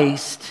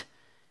Christ,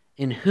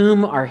 in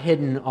whom are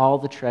hidden all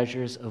the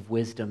treasures of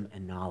wisdom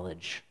and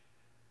knowledge.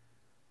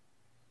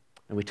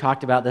 And we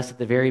talked about this at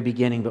the very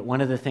beginning, but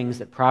one of the things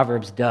that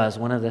Proverbs does,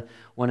 one of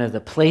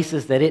the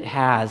places that it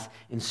has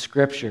in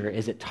Scripture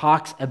is it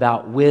talks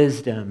about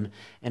wisdom,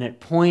 and it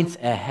points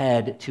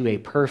ahead to a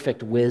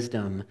perfect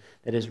wisdom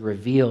that is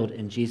revealed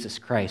in Jesus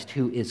Christ,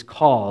 who is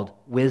called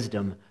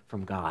wisdom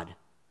from God.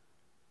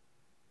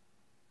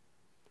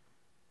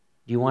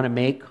 Do you want to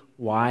make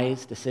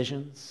wise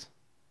decisions?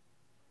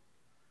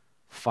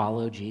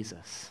 Follow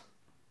Jesus.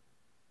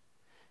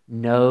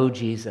 Know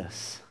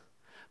Jesus.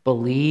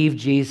 Believe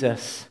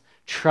Jesus,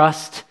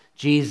 trust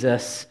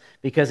Jesus,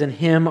 because in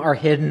Him are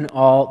hidden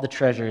all the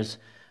treasures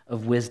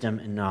of wisdom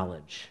and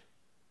knowledge.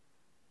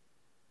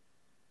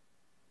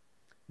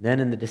 Then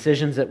in the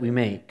decisions that we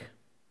make,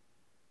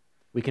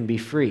 we can be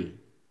free,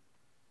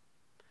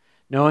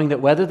 knowing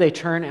that whether they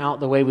turn out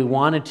the way we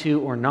wanted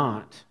to or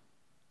not,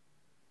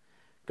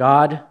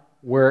 God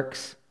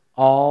works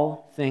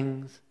all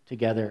things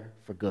together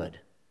for good.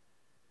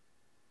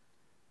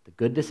 The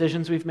good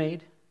decisions we've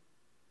made,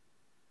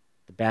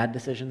 the bad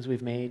decisions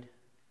we've made,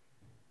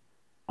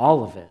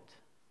 all of it.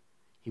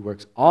 He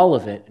works all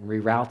of it and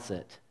reroutes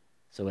it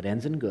so it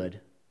ends in good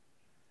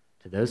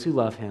to those who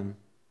love Him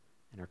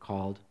and are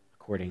called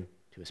according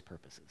to His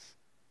purposes.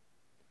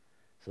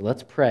 So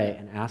let's pray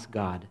and ask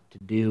God to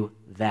do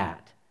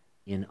that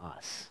in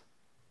us.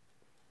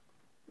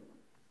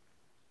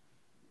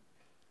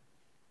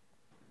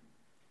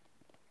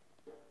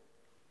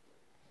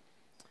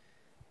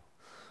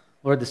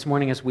 Lord, this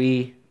morning as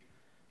we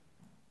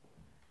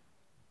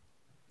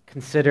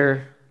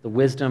consider the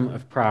wisdom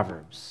of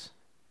Proverbs,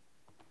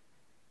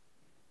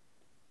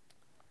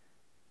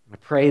 I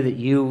pray that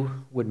you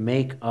would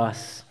make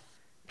us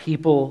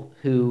people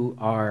who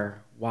are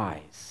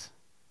wise.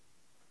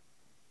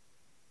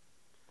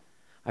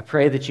 I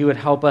pray that you would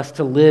help us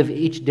to live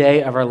each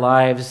day of our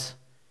lives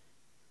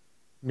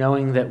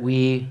knowing that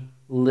we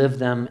live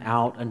them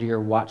out under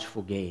your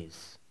watchful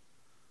gaze.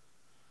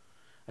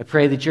 I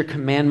pray that your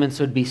commandments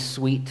would be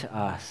sweet to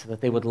us,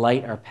 that they would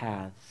light our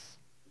paths.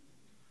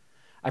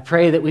 I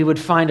pray that we would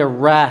find a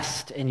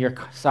rest in your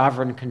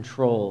sovereign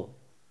control.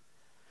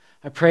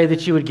 I pray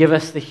that you would give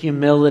us the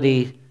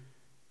humility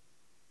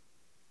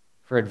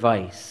for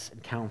advice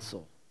and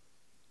counsel.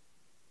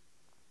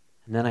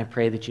 And then I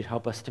pray that you'd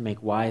help us to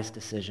make wise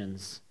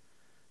decisions,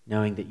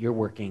 knowing that you're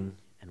working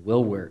and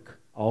will work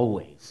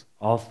always,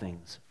 all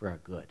things for our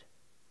good.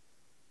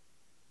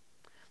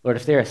 Lord,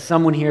 if there is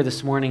someone here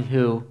this morning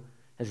who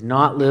has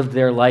not lived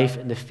their life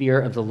in the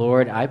fear of the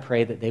Lord, I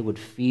pray that they would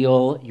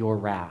feel your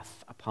wrath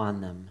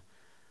upon them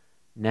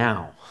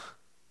now,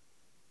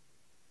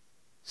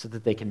 so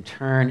that they can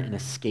turn and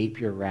escape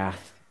your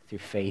wrath through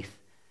faith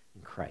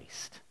in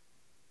Christ.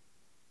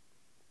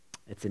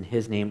 It's in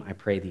His name I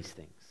pray these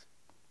things.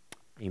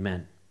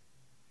 Amen.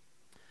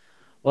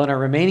 Well, in our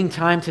remaining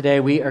time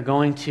today, we are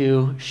going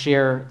to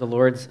share the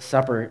Lord's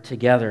Supper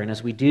together. And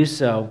as we do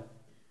so,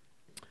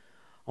 I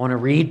want to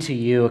read to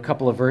you a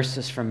couple of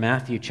verses from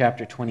Matthew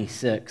chapter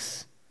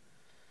 26.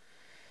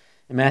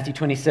 In Matthew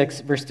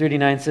 26, verse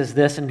 39 says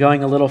this, "And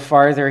going a little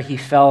farther, he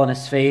fell on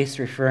his face,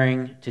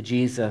 referring to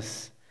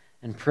Jesus,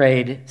 and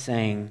prayed,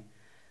 saying,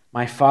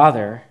 'My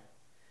Father,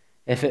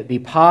 if it be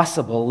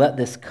possible, let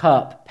this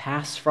cup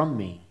pass from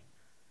me.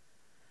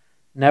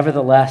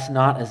 Nevertheless,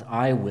 not as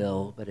I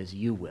will, but as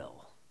you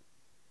will.'"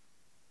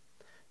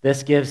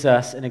 This gives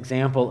us an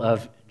example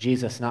of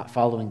Jesus not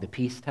following the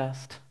peace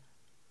test.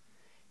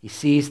 He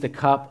sees the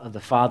cup of the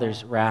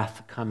Father's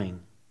wrath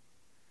coming,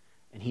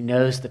 and he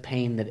knows the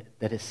pain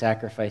that his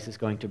sacrifice is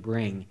going to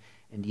bring,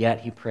 and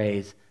yet he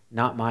prays,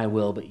 "Not my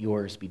will, but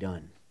yours be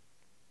done."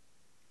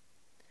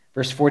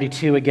 Verse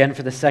 42, again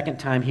for the second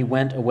time, he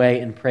went away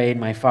and prayed,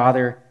 "My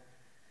Father,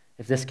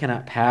 if this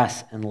cannot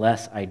pass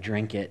unless I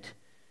drink it,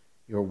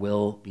 your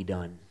will be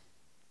done."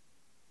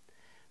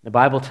 The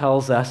Bible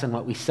tells us, and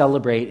what we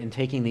celebrate in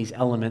taking these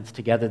elements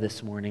together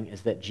this morning,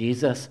 is that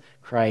Jesus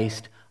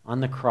Christ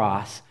on the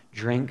cross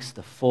drinks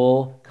the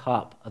full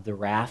cup of the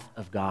wrath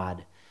of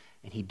God.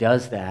 And he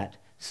does that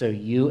so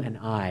you and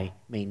I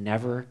may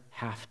never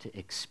have to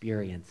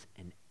experience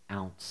an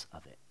ounce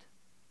of it.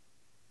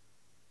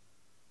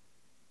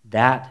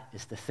 That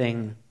is the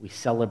thing we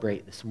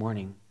celebrate this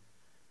morning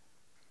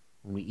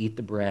when we eat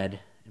the bread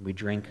and we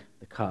drink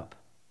the cup.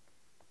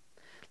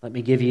 Let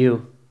me give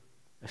you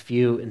a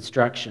few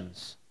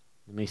instructions.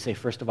 Let me say,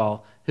 first of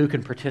all, who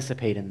can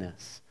participate in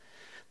this?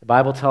 The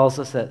Bible tells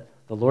us that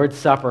the Lord's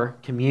Supper,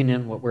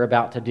 communion, what we're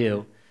about to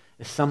do,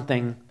 is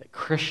something that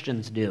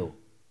Christians do.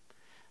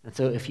 And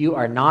so if you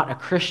are not a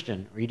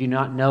Christian, or you do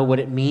not know what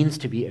it means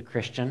to be a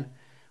Christian,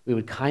 we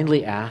would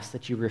kindly ask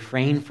that you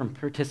refrain from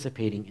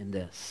participating in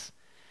this.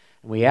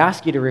 And we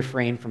ask you to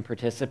refrain from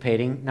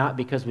participating, not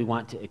because we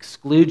want to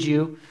exclude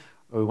you,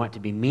 or we want to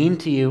be mean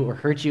to you or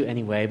hurt you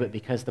anyway, but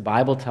because the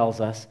Bible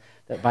tells us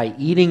that by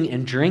eating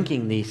and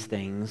drinking these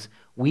things,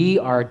 we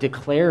are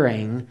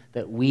declaring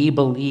that we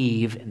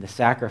believe in the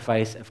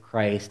sacrifice of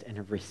Christ and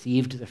have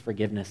received the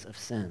forgiveness of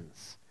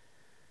sins.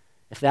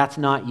 If that's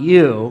not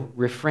you,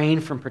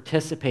 refrain from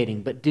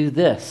participating, but do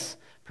this.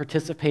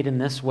 Participate in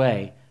this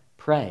way.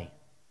 Pray.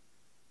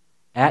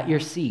 At your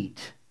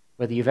seat,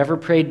 whether you've ever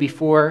prayed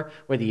before,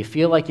 whether you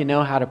feel like you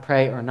know how to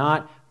pray or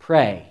not,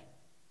 pray.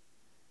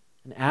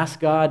 And ask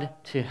God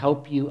to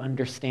help you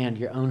understand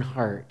your own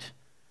heart,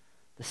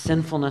 the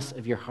sinfulness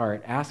of your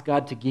heart. Ask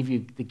God to give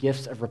you the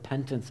gifts of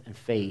repentance and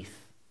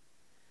faith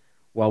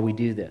while we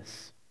do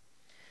this.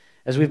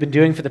 As we've been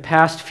doing for the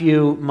past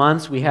few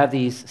months, we have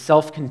these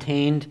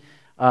self-contained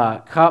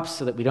cups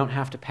so that we don't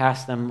have to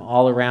pass them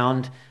all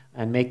around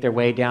and make their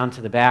way down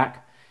to the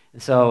back.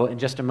 And so in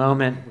just a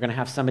moment, we're going to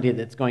have somebody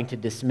that's going to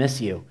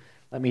dismiss you.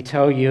 Let me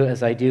tell you,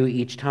 as I do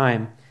each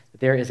time, that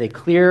there is a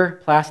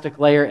clear plastic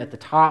layer at the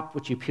top,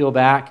 which you peel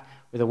back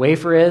where the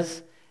wafer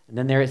is, and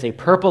then there is a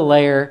purple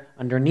layer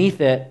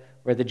underneath it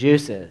where the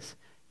juice is.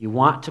 You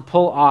want to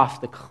pull off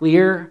the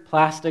clear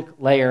plastic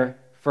layer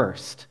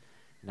first.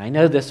 And I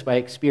know this by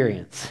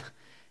experience,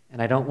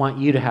 and I don't want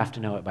you to have to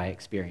know it by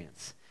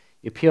experience.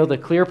 You peel the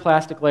clear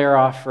plastic layer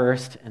off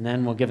first, and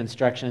then we'll give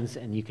instructions,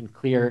 and you can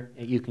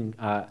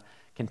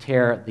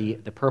tear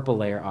the purple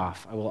layer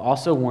off. I will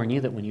also warn you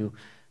that when you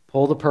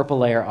pull the purple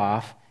layer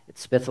off, it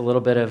spits a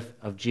little bit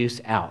of juice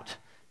out.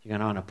 You're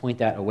going to want to point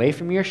that away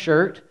from your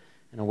shirt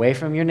and away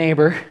from your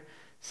neighbor,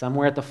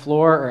 somewhere at the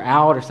floor or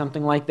out or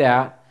something like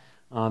that,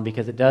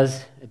 because it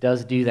does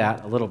do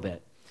that a little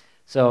bit.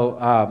 So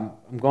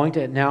I'm going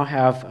to now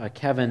have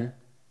Kevin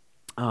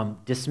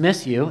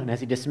dismiss you, and as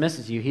he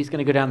dismisses you, he's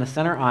going to go down the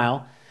center aisle,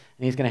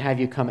 and he's going to have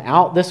you come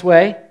out this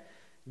way,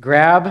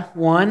 grab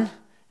one,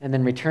 and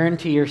then return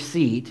to your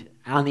seat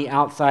on the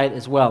outside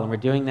as well. And we're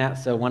doing that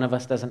so one of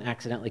us doesn't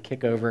accidentally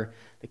kick over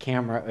the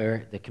camera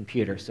or the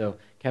computer. So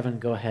Kevin,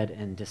 go ahead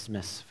and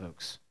dismiss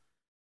folks.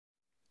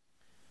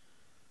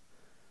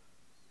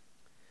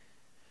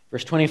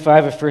 Verse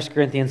 25 of 1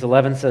 Corinthians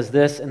 11 says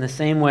this, "In the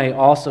same way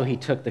also he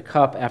took the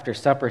cup after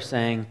supper,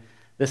 saying,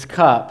 'This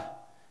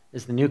cup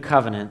is the new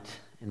covenant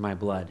in my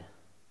blood.'"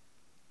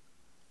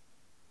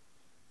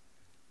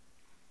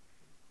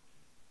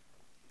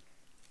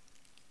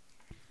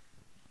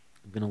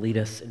 I'm going to lead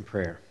us in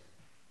prayer.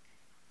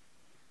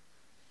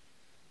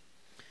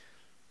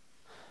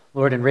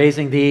 Lord, in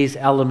raising these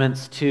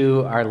elements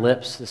to our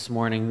lips this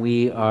morning,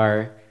 we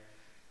are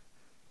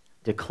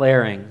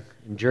declaring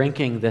and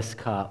drinking this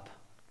cup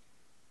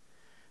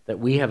that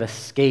we have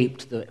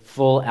escaped the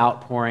full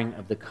outpouring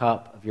of the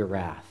cup of your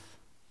wrath.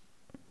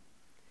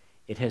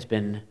 It has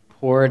been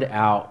poured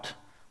out,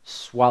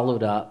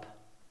 swallowed up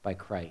by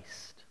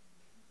Christ.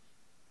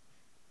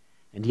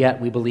 And yet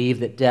we believe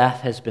that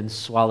death has been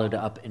swallowed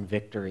up in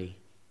victory,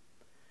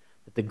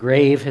 that the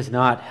grave has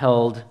not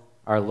held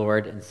our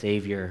Lord and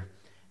Savior,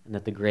 and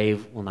that the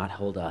grave will not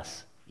hold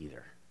us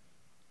either.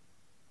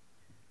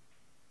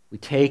 We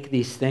take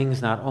these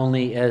things not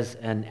only as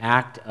an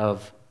act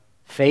of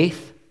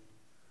faith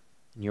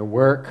in your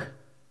work,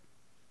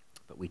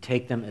 but we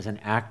take them as an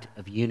act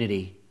of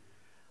unity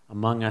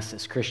among us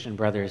as Christian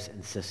brothers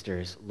and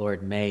sisters.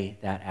 Lord, may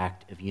that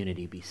act of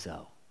unity be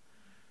so.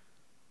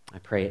 I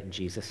pray it in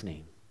Jesus'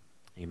 name.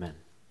 Amen.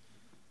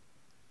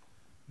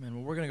 Amen.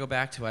 Well, we're going to go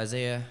back to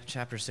Isaiah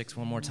chapter 6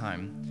 one more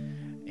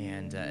time,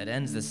 and it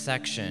ends this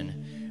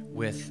section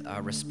with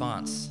a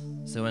response.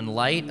 So in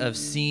light of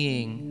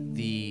seeing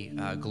the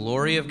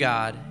glory of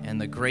God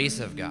and the grace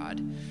of God,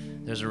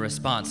 there's a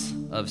response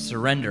of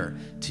surrender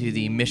to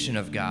the mission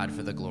of God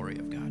for the glory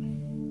of God.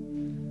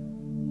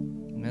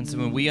 And so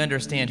when we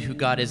understand who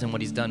God is and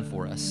what he's done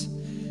for us,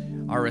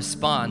 our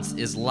response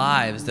is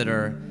lives that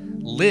are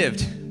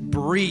lived,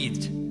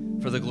 breathed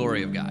for the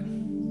glory of God.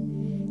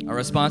 Our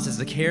response is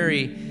to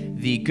carry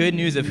the good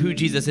news of who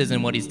Jesus is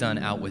and what he's done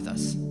out with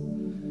us.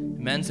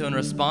 Amen. So in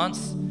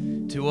response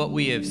to what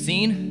we have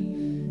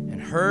seen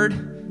and heard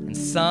and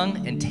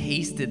sung and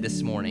tasted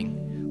this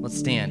morning, let's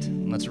stand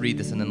and let's read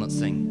this and then let's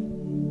sing.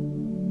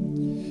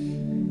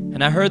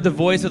 "And I heard the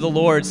voice of the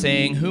Lord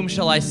saying, 'Whom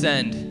shall I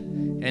send?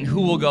 And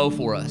who will go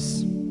for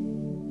us?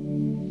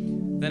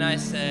 Then I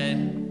said,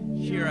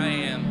 Here I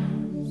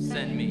am,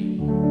 send me.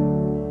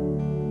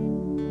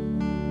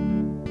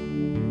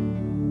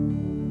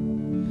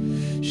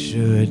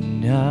 Should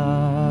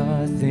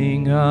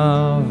nothing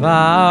of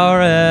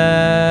our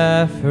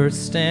efforts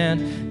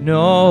stand,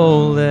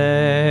 no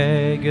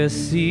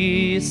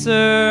legacy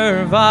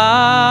survive,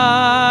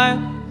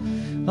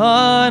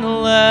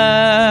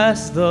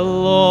 unless the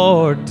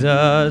Lord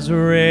does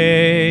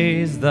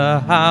raise the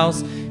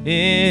house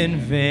in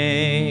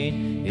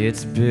vain,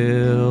 its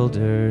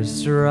builders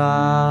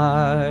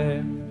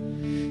strive.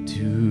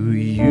 To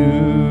you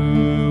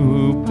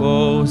who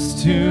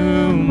boast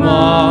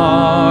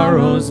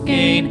tomorrow's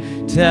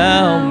gain,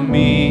 tell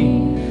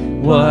me,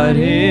 what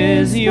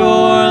is your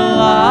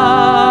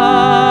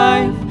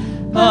life?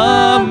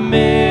 A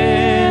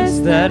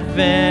mist that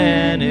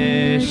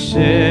vanishes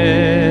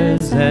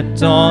at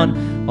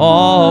dawn,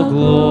 all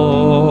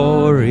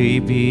glory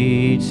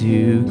be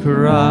to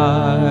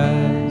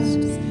Christ.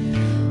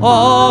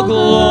 All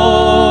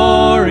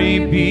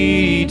glory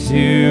be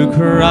to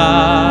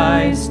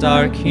Christ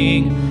our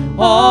King.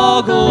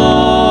 All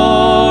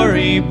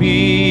glory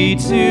be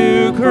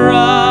to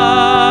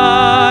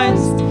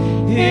Christ.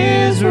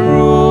 His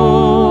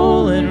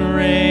rule and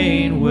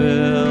reign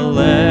will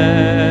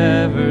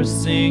ever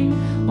sing.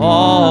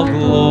 All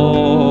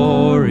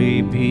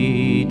glory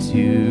be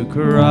to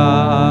Christ.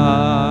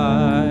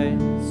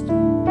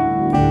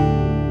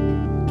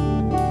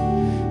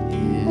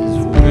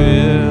 His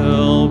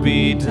will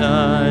be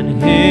done,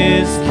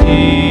 His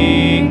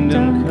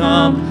kingdom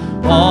come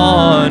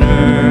on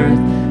earth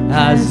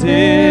as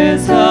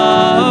is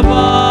above.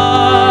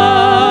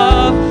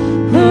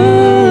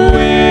 Who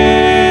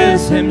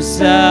is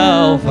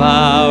Himself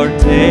our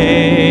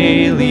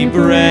daily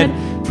bread?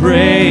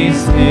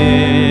 Praise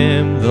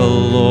Him, the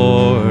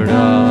Lord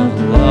of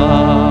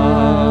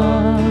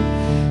love.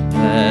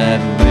 Let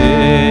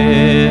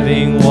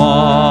living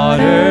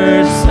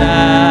waters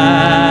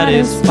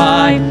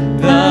satisfy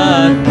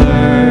the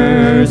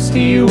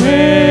thirsty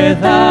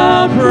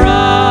without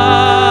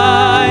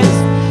price.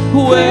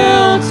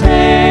 We'll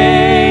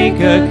take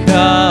a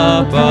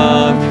cup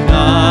of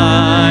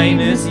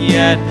kindness,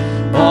 yet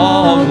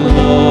all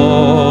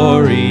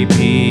glory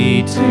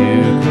be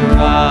to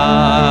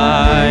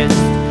Christ.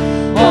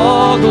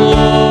 All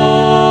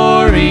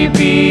glory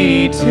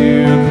be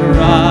to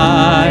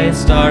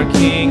Christ our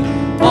King.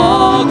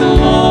 All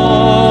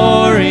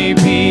glory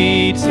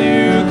be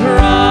to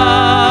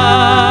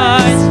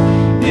Christ.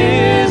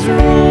 His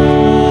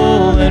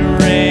rule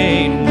and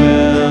reign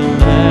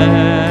will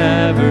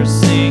ever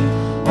sing.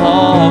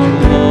 All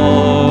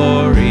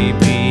glory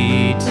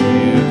be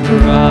to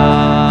Christ.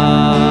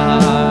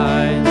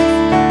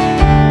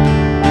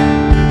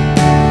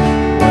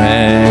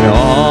 When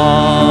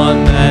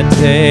on that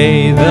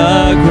day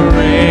the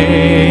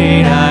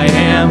great I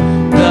am,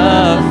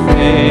 the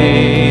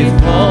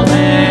faithful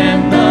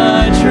and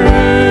the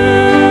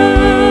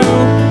true,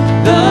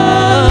 the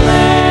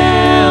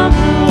Lamb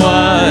who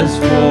was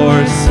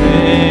for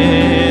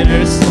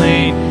sinners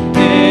slain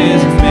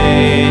is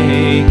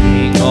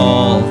making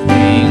all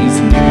things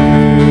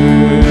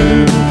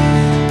new.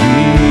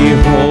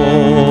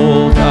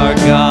 Behold, our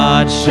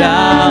God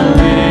shall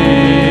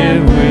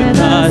live with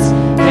us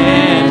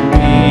and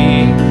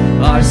be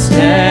our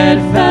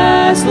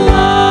steadfast light,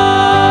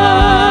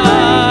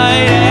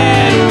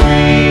 and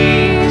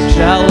we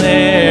shall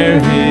heir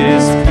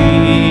His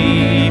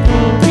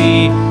people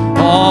be.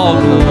 All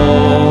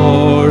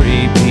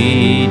glory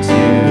be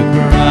to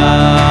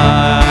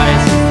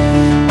Christ.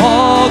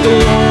 All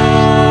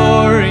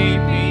glory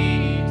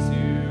be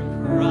to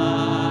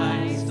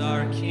Christ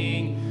our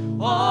King.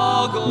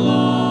 All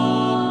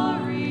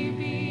glory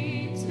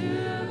be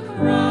to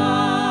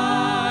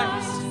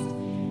Christ.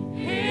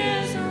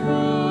 His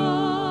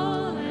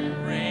rule and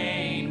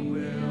reign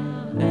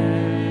will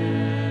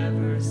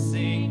ever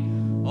sing.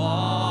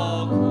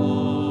 All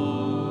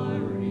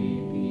glory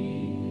be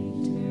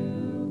to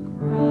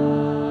Christ.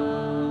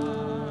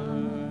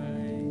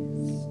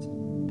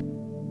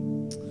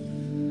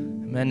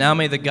 Amen. Now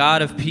may the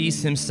God of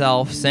peace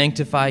Himself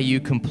sanctify you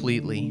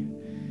completely.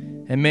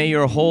 And may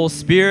your whole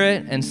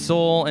spirit and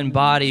soul and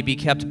body be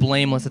kept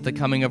blameless at the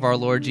coming of our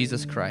Lord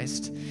Jesus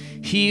Christ.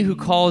 He who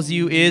calls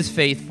you is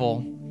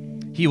faithful.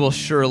 He will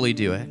surely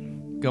do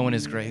it. Go in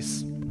His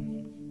grace.